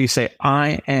 So you say,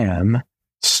 I am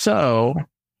so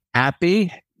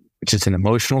happy, which is an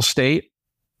emotional state,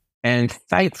 and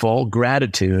thankful,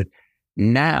 gratitude,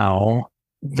 now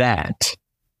that.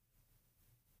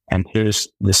 And here's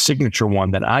the signature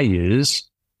one that I use.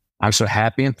 I'm so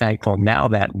happy and thankful now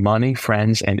that money,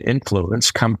 friends, and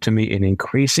influence come to me in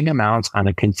increasing amounts on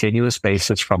a continuous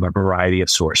basis from a variety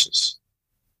of sources.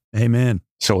 Amen.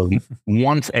 So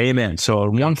amen. So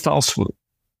in one fell swoop,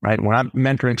 right? When I'm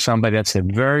mentoring somebody, that's the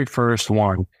very first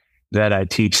one that I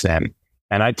teach them.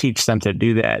 And I teach them to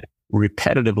do that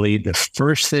repetitively. The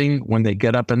first thing when they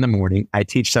get up in the morning, I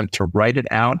teach them to write it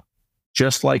out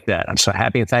just like that. I'm so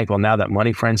happy and thankful now that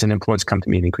money, friends, and influence come to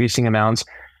me in increasing amounts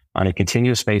on a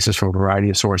continuous basis from a variety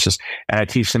of sources. And I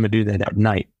teach them to do that at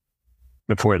night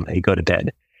before they go to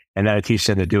bed. And then I teach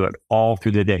them to do it all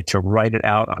through the day, to write it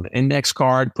out on an index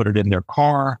card, put it in their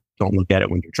car. Don't look at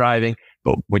it when you're driving.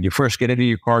 But when you first get into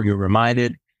your car, you're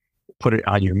reminded, put it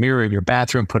on your mirror in your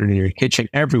bathroom, put it in your kitchen,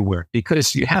 everywhere,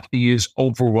 because you have to use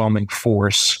overwhelming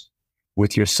force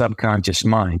with your subconscious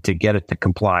mind to get it to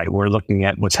comply. We're looking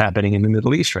at what's happening in the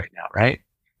Middle East right now, right?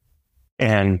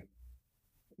 And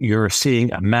you're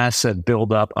seeing a massive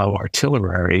buildup of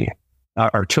artillery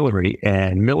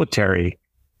and military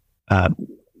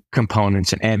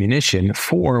components and ammunition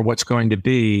for what's going to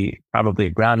be probably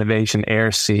a ground invasion,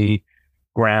 air, sea,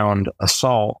 ground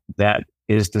assault that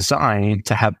is designed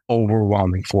to have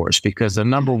overwhelming force. Because the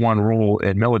number one rule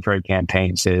in military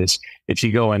campaigns is if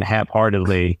you go in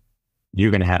half-heartedly,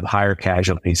 you're going to have higher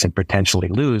casualties and potentially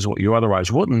lose what you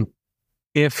otherwise wouldn't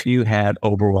if you had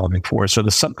overwhelming force. So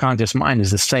the subconscious mind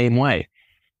is the same way.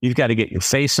 You've got to get your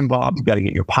face involved. You've got to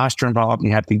get your posture involved.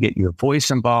 You have to get your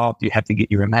voice involved. You have to get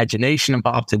your imagination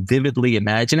involved to vividly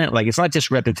imagine it. Like, it's not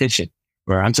just repetition,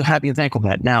 where I'm so happy and thankful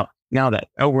that now that,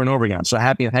 over and over again, I'm so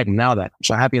happy and thankful now that, I'm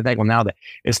so happy and thankful now that.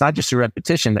 It's not just a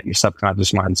repetition that your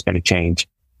subconscious mind is going to change.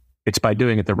 It's by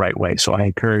doing it the right way. So I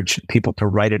encourage people to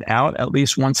write it out at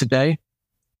least once a day,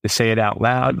 to say it out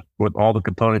loud with all the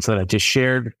components that I just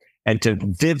shared, and to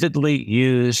vividly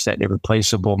use that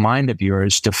irreplaceable mind of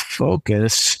yours to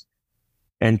focus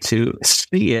and to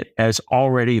see it as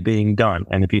already being done.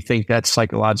 And if you think that's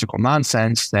psychological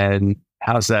nonsense, then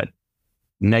how's that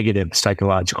negative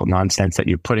psychological nonsense that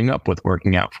you're putting up with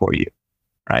working out for you,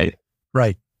 right?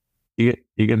 Right. You're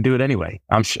going to do it anyway.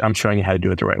 I'm showing you how to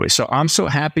do it the right way. So I'm so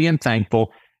happy and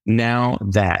thankful now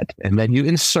that, and then you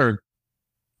insert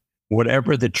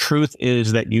whatever the truth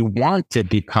is that you want to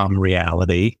become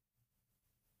reality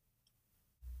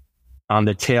on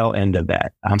the tail end of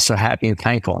that. I'm so happy and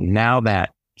thankful now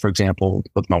that, for example,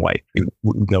 with my wife,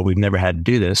 though we've never had to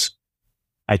do this,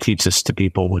 I teach this to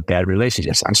people with bad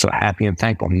relationships. I'm so happy and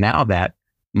thankful now that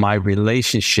my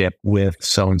relationship with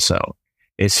so-and-so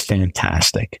is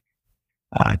fantastic.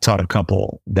 I taught a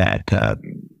couple that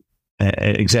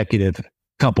executive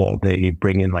couple, they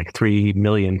bring in like $3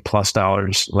 million plus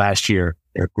last year.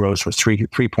 Their gross was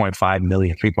 3.5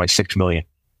 million, 3.6 million.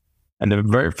 And the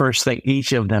very first thing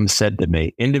each of them said to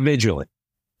me individually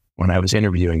when I was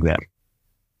interviewing them,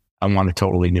 I want a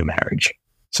totally new marriage.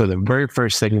 So the very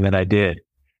first thing that I did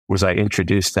was I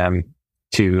introduced them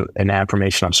to an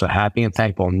affirmation. I'm so happy and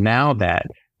thankful now that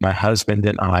my husband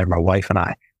and I, my wife and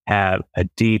I, have a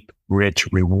deep, rich,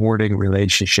 rewarding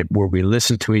relationship where we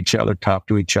listen to each other, talk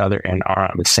to each other, and are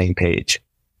on the same page.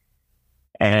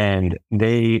 And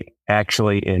they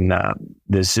actually, in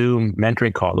the Zoom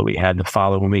mentoring call that we had the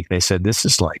following week, they said, this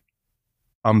is like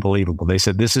unbelievable. They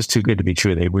said, this is too good to be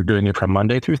true. They were doing it from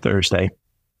Monday through Thursday.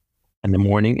 In the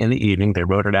morning and the evening, they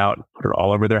wrote it out, put it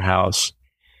all over their house.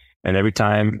 And every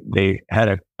time they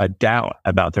had a doubt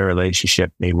about their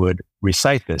relationship, they would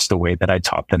recite this the way that I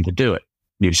taught them to do it,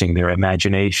 using their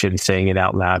imagination, saying it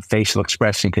out loud, facial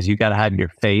expression, because you got to have your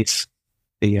face.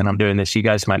 And I'm doing this. You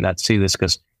guys might not see this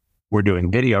because we're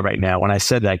doing video right now. When I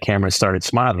said that, Cameron started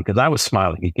smiling because I was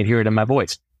smiling. You can hear it in my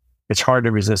voice. It's hard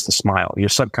to resist a smile. Your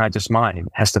subconscious mind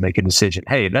has to make a decision.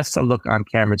 Hey, that's the look on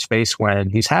Cameron's face when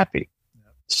he's happy.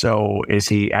 So is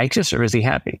he anxious or is he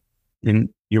happy? And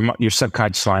your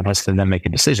subconscious mind has to then make a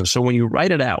decision. So when you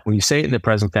write it out, when you say it in the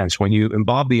present tense, when you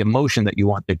involve the emotion that you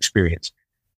want to experience,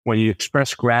 when you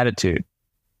express gratitude,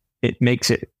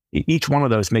 each one of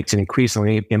those makes it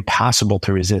increasingly impossible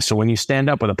to resist. So when you stand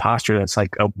up with a posture that's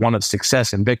like one of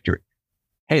success and victory,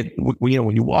 hey,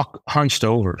 when you walk hunched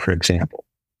over, for example,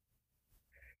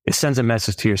 it sends a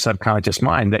message to your subconscious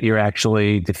mind that you're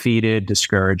actually defeated,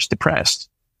 discouraged, depressed.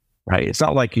 Right? It's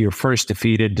not like you're first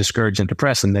defeated, discouraged, and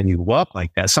depressed, and then you walk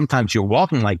like that. Sometimes you're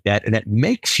walking like that, and it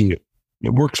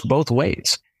works both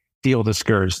ways. Feel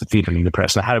discouraged, defeated, and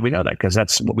depressed. Now, how do we know that? Because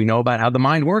that's what we know about how the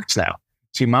mind works now.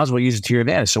 So you might as well use it to your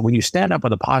advantage. So when you stand up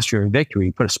with a posture of victory,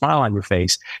 you put a smile on your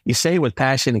face, you say it with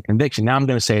passion and conviction. Now I'm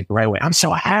going to say it the right way. I'm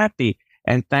so happy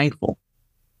and thankful.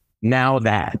 Now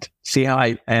that, see how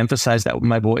I emphasize that with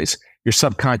my voice? Your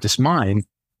subconscious mind,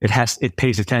 it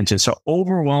pays attention. So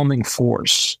overwhelming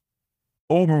force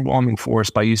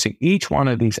by using each one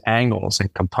of these angles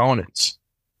and components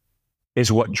is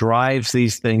what drives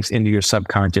these things into your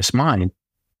subconscious mind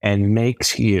and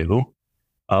makes you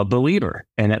a believer.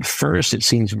 And at first, it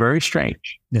seems very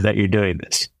strange that you're doing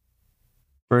this.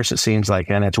 First, it seems like,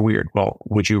 and it's weird. Well,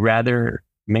 would you rather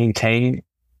maintain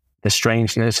the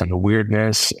strangeness and the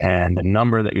weirdness and the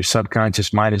number that your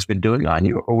subconscious mind has been doing on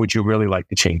you, or would you really like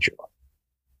to change your life?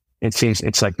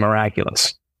 It's like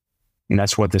miraculous. And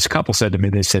that's what this couple said to me.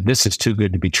 They said, this is too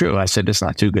good to be true. I said, it's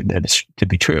not too good that it's to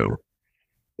be true.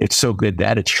 It's so good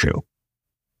that it's true.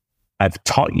 I've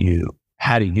taught you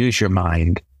how to use your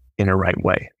mind in a right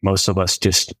way. Most of us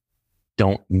just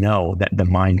don't know that the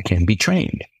mind can be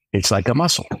trained. It's like a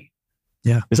muscle.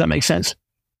 Yeah. Does that make sense?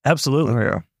 Absolutely. Oh,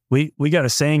 yeah. We got a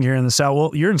saying here in the South.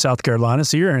 Well, you're in South Carolina,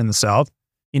 so you're in the South.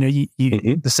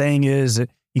 The saying is,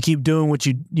 you keep doing what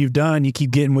you've done, you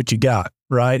keep getting what you got,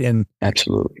 right? And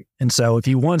absolutely. And so if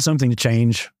you want something to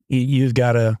change, you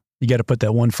got to put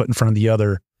that one foot in front of the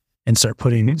other and start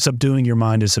subduing your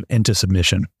mind into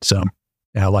submission. So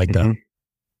yeah, I like that.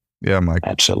 Yeah, Mike.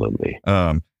 Absolutely.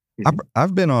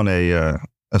 I've been on a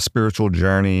spiritual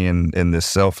journey and this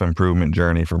self-improvement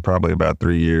journey for probably about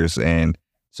 3 years. And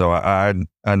so I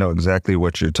know exactly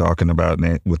what you're talking about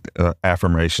with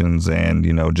affirmations and,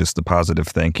 just the positive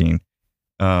thinking.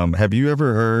 Have you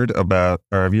ever heard of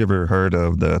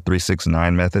the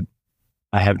 3-6-9 method?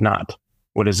 I have not.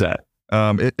 What is that?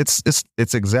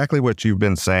 It's exactly what you've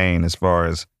been saying as far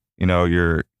as,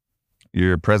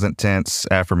 your present tense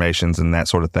affirmations and that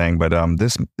sort of thing. But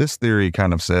this theory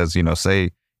kind of says, say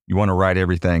you want to write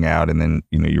everything out, and then,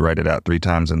 you write it out 3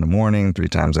 times in the morning, 3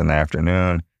 times in the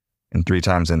afternoon, and 3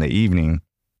 times in the evening.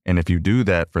 And if you do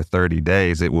that for 30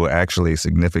 days, it will actually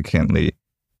significantly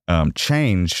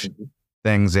change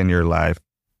things in your life.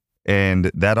 And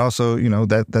that also,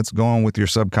 that's going with your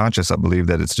subconscious. I believe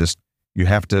that it's just, you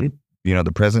have to,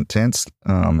 the present tense,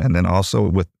 and then also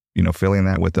with, filling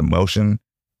that with emotion,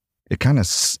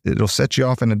 it'll set you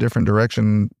off in a different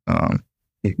direction,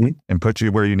 and put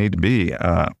you where you need to be.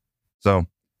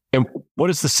 And what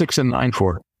is the 6 and 9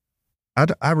 for?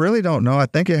 I really don't know. I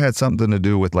think it had something to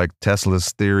do with like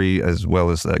Tesla's theory as well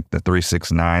as like the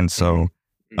 3-6-9. So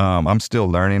I'm still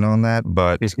learning on that,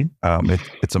 but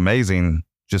it's amazing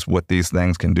just what these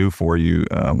things can do for you.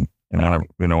 And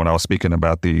when I was speaking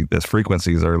about the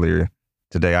frequencies earlier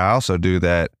today, I also do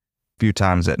that a few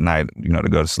times at night, to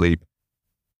go to sleep,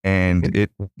 and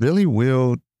it really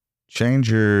will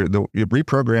change it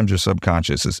reprograms your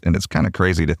subconscious, and it's kind of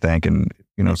crazy to think. And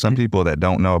some people that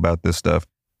don't know about this stuff,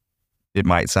 it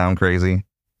might sound crazy,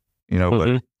 you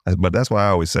know, but that's why I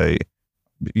always say,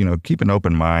 you know, keep an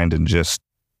open mind and just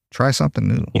try something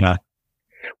new. Yeah.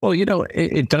 Well, you know,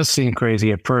 it does seem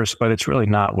crazy at first, but it's really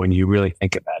not when you really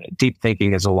think about it. Deep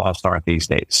thinking is a lost art these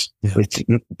days. Yeah.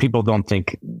 People don't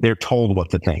think, they're told what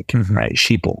to think, right?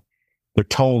 Sheeple. They're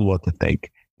told what to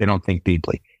think. They don't think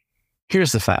deeply.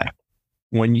 Here's the fact.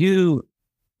 When you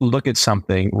look at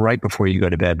something right before you go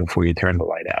to bed, before you turn the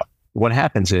light out, what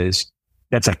happens is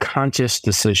that's a conscious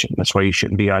decision. That's why you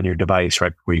shouldn't be on your device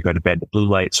right before you go to bed. The blue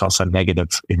light is also negative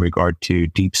in regard to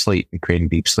deep sleep and creating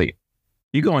deep sleep.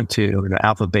 You go into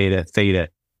alpha, beta, theta,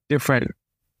 different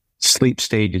sleep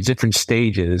stages, different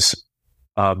stages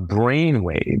of brain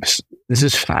waves. This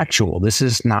is factual. This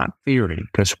is not theory,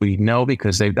 because we know,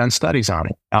 because they've done studies on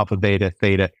it. Alpha, beta,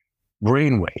 theta,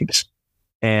 brain waves.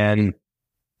 And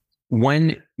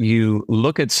when you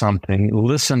look at something,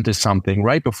 listen to something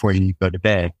right before you go to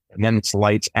bed, and then it's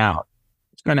lights out,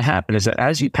 what's going to happen is that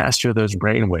as you pass through those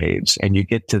brain waves and you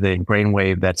get to the brain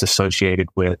wave that's associated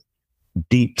with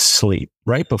deep sleep,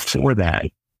 right before that,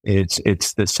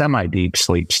 it's the semi-deep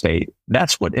sleep state.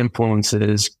 That's what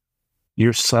influences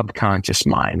your subconscious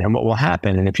mind. And what will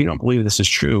happen, and if you don't believe this is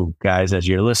true, guys, as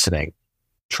you're listening,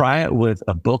 try it with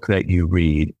a book that you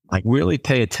read. Like, really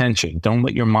pay attention. Don't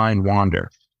let your mind wander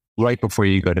right before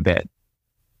you go to bed.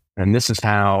 And this is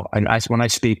how, when I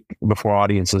speak before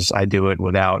audiences, I do it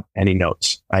without any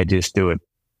notes. I just do it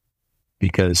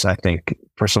because I think,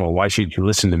 first of all, why should you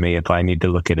listen to me if I need to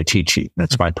look at a cheat sheet?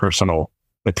 That's my personal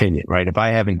opinion, right? If I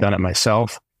haven't done it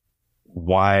myself,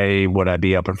 why would I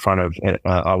be up in front of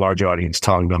a large audience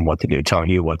telling them what to do, telling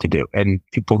you what to do? And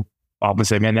people often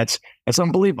say, man, that's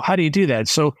unbelievable. How do you do that?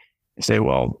 So I say,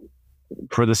 well,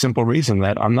 for the simple reason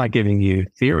that I'm not giving you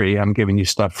theory, I'm giving you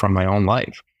stuff from my own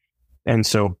life. And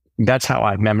so that's how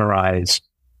I memorize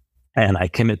and I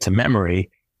commit to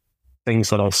memory things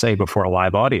that I'll say before a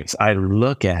live audience. I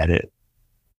look at it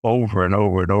over and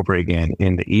over and over again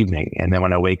in the evening. And then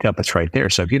when I wake up, it's right there.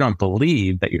 So if you don't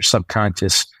believe that your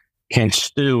subconscious can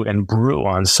stew and brew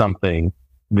on something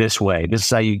this way, this is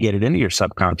how you get it into your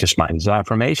subconscious mind. These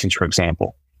affirmations, for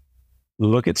example.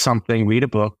 Look at something, read a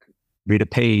book, read a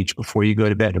page before you go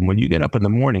to bed. And when you get up in the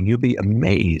morning, you'll be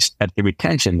amazed at the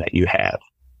retention that you have.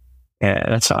 And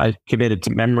that's how I committed to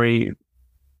memory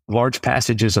large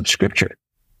passages of scripture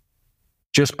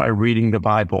just by reading the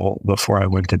Bible before I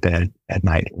went to bed at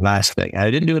night. Last thing. I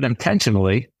didn't do it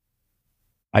intentionally.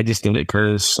 I just did it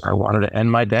because I wanted to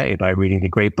end my day by reading a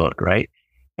great book, right?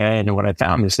 And what I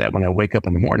found is that when I wake up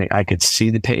in the morning, I could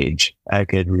see the page. I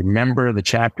could remember the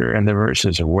chapter and the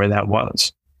verses and where that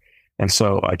was. And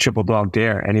so I triple dog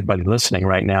dare anybody listening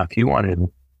right now, if you want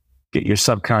to get your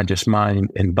subconscious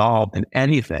mind involved in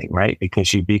anything, right?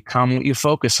 Because you become what you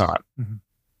focus on.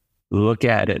 Look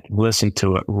at it, listen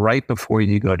to it right before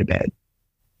you go to bed,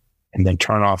 and then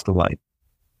turn off the light.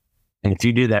 And if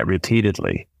you do that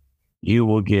repeatedly, you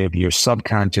will give your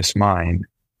subconscious mind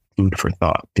food for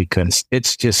thought, because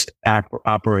it's just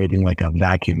operating like a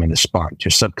vacuum in a sponge.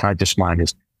 Your subconscious mind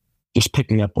is just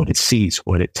picking up what it sees,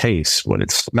 what it tastes, what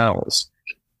it smells.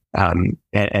 And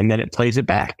then it plays it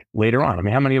back later on. I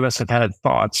mean, how many of us have had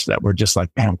thoughts that were just like,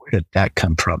 man, where did that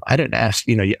come from? I didn't ask,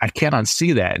 I can't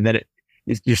unsee that. And then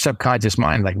your subconscious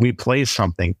mind like replays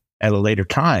something at a later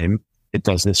time. It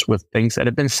does this with things that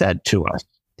have been said to us.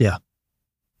 Yeah.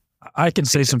 I can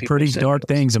say some pretty dark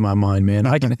things in my mind, man.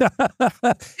 I can.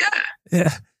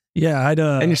 Yeah.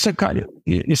 And your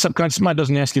subconscious mind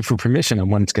doesn't ask you for permission on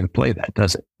when it's going to play that,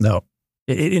 does it? No.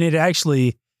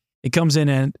 It comes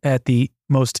in at the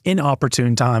most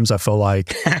inopportune times, I feel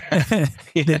like,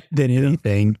 than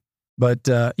anything. But,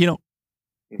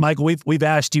 Michael, we've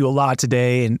asked you a lot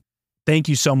today, and thank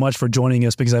you so much for joining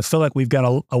us, because I feel like we've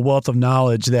got a wealth of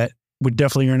knowledge that we're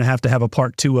definitely going to have a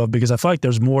part 2 of, because I feel like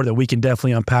there's more that we can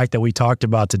definitely unpack that we talked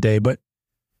about today. But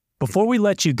before we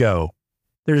let you go,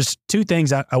 there's 2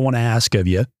 things I want to ask of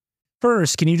you.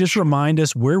 First, can you just remind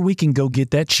us where we can go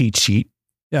get that cheat sheet?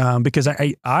 Because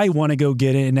I want to go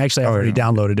get it, and actually I've already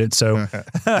downloaded it. So,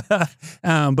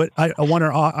 but I want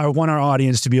our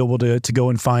audience to be able to go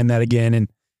and find that again and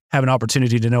have an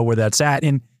opportunity to know where that's at.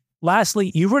 And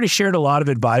lastly, you've already shared a lot of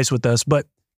advice with us, but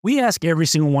we ask every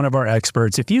single one of our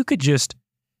experts, if you could just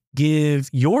give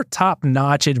your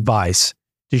top-notch advice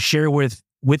to share with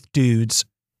dudes,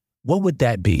 what would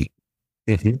that be?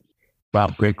 Wow,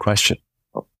 great question.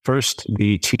 First,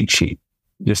 the cheat sheet.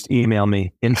 Just email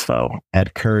me,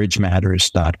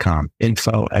 info@couragematters.com.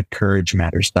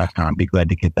 info@couragematters.com. Be glad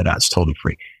to get that out. It's totally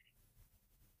free.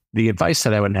 The advice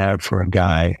that I would have for a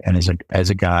guy, and as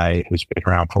a guy who's been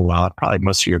around for a while, probably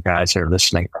most of your guys that are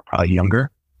listening are probably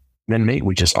younger than me,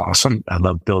 which is awesome. I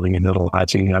love building into the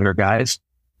lives of younger guys.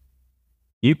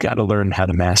 You've got to learn how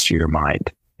to master your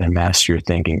mind and master your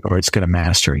thinking, or it's going to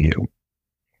master you.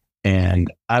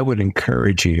 And I would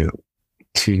encourage you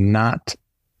to not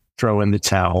throw in the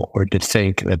towel or to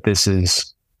think that this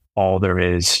is all there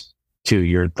is to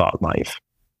your thought life.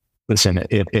 Listen,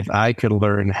 if I could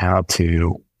learn how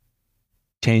to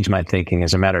change my thinking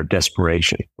as a matter of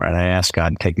desperation, right? I asked God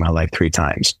to take my life 3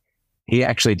 times. He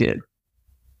actually did.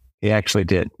 He actually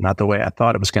did. Not the way I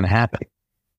thought it was going to happen,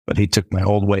 but he took my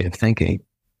old way of thinking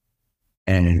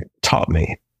and taught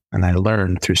me. And I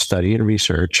learned through study and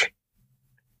research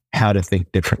how to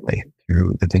think differently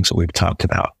through the things that we've talked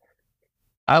about.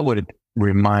 I would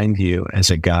remind you as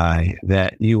a guy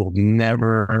that you will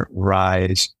never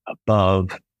rise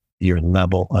above your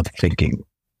level of thinking.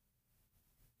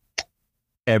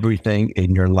 Everything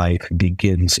in your life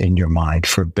begins in your mind,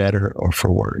 for better or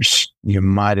for worse. You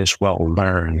might as well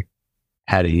learn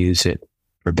how to use it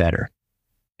for better.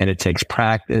 And it takes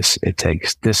practice. It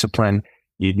takes discipline.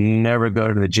 You'd never go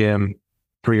to the gym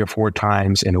 3 or 4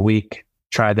 times in a week.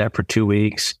 Try that for 2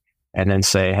 weeks and then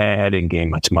say, hey, I didn't gain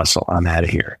much muscle. I'm out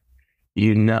of here.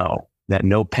 You know that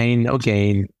no pain, no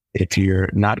gain. If you're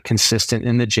not consistent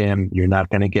in the gym, you're not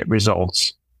going to get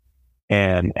results.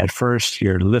 And at first,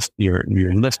 you're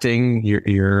lifting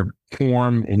your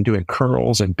form and doing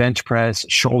curls and bench press,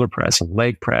 shoulder press and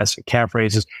leg press and calf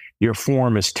raises. Your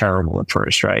form is terrible at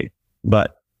first, right?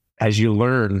 But as you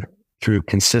learn through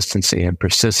consistency and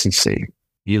persistency,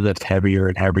 you lift heavier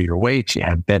and heavier weights. You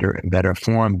have better and better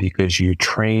form because you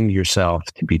train yourself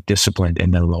to be disciplined.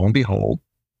 And then lo and behold,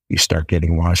 you start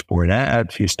getting washboard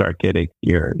abs. You start getting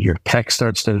your pec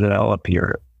starts to develop.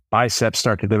 Your biceps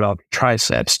start to develop.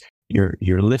 Triceps.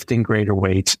 You're lifting greater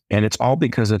weights, and it's all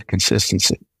because of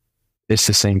consistency. It's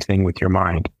the same thing with your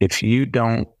mind. If you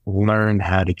don't learn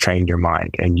how to train your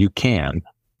mind, and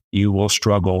you will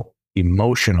struggle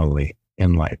emotionally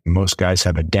in life. Most guys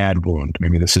have a dad wound.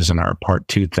 Maybe this isn't our part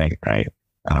 2 thing, right?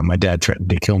 My dad threatened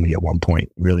to kill me at one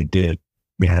point. Really did.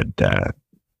 We had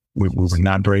we were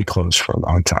not very close for a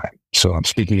long time. So I'm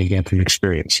speaking again from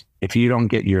experience. If you don't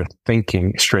get your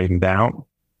thinking straightened out,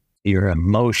 your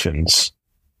emotions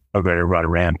are going to run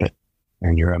rampant.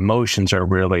 And your emotions are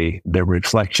really the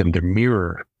reflection, the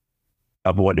mirror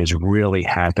of what is really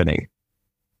happening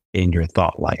in your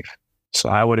thought life. So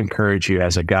I would encourage you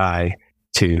as a guy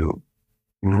to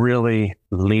really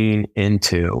lean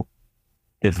into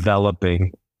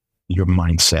developing your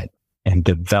mindset and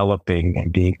developing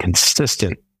and being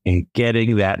consistent in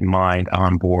getting that mind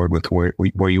on board with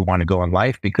where you want to go in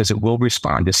life, because it will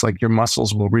respond, just like your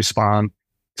muscles will respond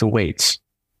to weights.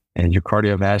 And your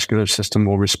cardiovascular system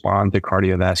will respond to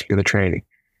cardiovascular training.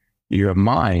 Your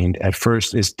mind at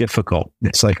first is difficult.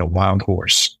 It's like a wild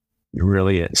horse. It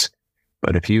really is.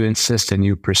 But if you insist and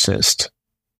you persist,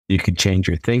 you can change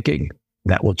your thinking.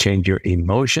 That will change your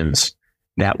emotions.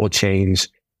 That will change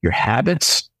your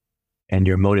habits and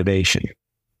your motivation.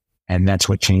 And that's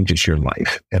what changes your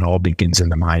life. It all begins in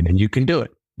the mind, and you can do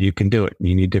it. You can do it.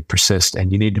 You need to persist,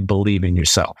 and you need to believe in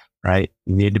yourself, right?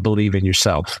 You need to believe in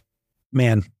yourself.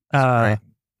 Man. Yeah,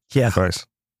 Advice.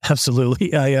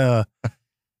 Absolutely.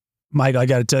 Mike, I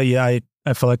got to tell you, I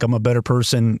feel like I'm a better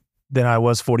person than I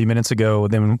was 40 minutes ago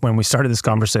than when we started this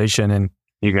conversation. And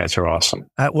you guys are awesome.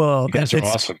 You guys are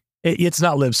awesome. It's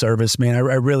not lip service, man. I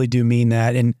really do mean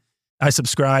that. And I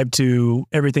subscribe to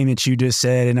everything that you just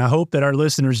said. And I hope that our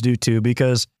listeners do too,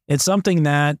 because it's something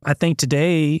that I think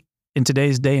today, in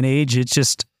today's day and age,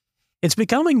 it's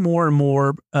becoming more and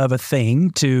more of a thing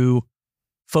to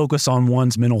focus on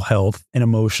one's mental health and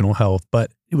emotional health.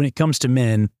 But when it comes to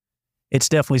men, it's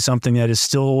definitely something that is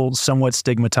still somewhat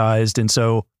stigmatized. And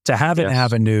so to have an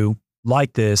avenue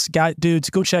like this, dudes,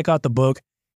 go check out the book.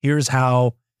 Here's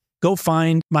How. Go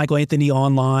find Michael Anthony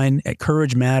online at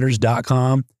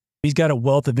couragematters.com. He's got a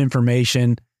wealth of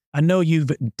information. I know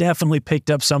you've definitely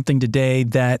picked up something today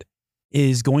that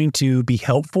is going to be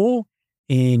helpful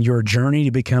in your journey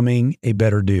to becoming a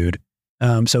better dude.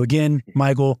 So again,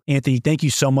 Michael Anthony, thank you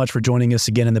so much for joining us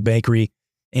again in the bakery.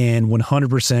 And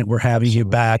 100% we're having you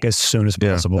back as soon as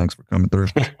possible. Thanks for coming through.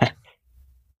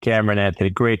 Cameron, Anthony,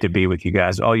 great to be with you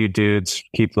guys. All you dudes,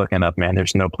 keep looking up, man.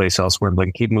 There's no place else we're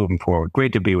looking. Keep moving forward.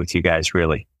 Great to be with you guys,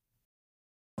 really.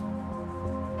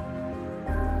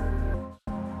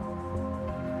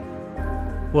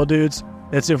 Well, dudes,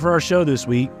 that's it for our show this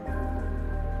week.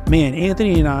 Man,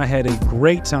 Anthony and I had a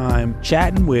great time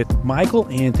chatting with Michael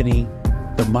Anthony,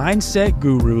 the mindset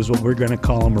guru is what we're going to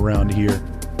call him around here,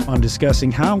 on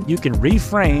discussing how you can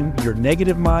reframe your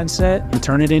negative mindset and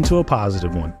turn it into a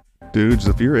positive one. Dudes,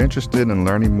 if you're interested in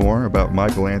learning more about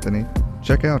Michael Anthony,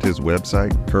 check out his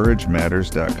website,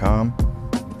 couragematters.com.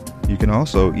 You can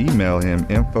also email him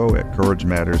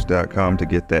info@couragematters.com to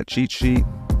get that cheat sheet.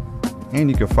 And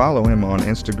you can follow him on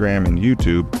Instagram and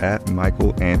YouTube at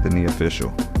Michael Anthony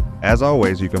Official. As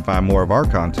always, you can find more of our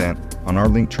content on our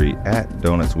link tree at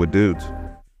Donuts with Dudes.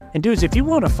 And dudes, if you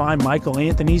want to find Michael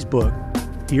Anthony's book,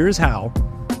 Here's How,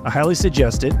 I highly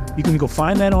suggest it. You can go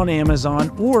find that on Amazon,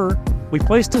 or we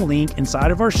placed a link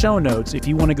inside of our show notes if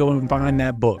you want to go and find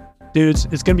that book. Dudes,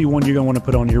 it's going to be one you're going to want to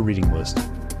put on your reading list.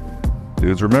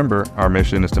 Dudes, remember, our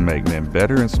mission is to make men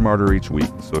better and smarter each week.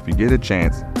 So if you get a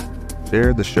chance,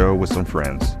 share the show with some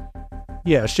friends.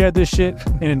 Yeah, share this shit.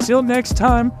 And until next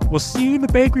time, we'll see you in the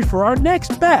bakery for our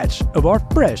next batch of our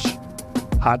fresh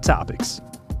Hot Topics.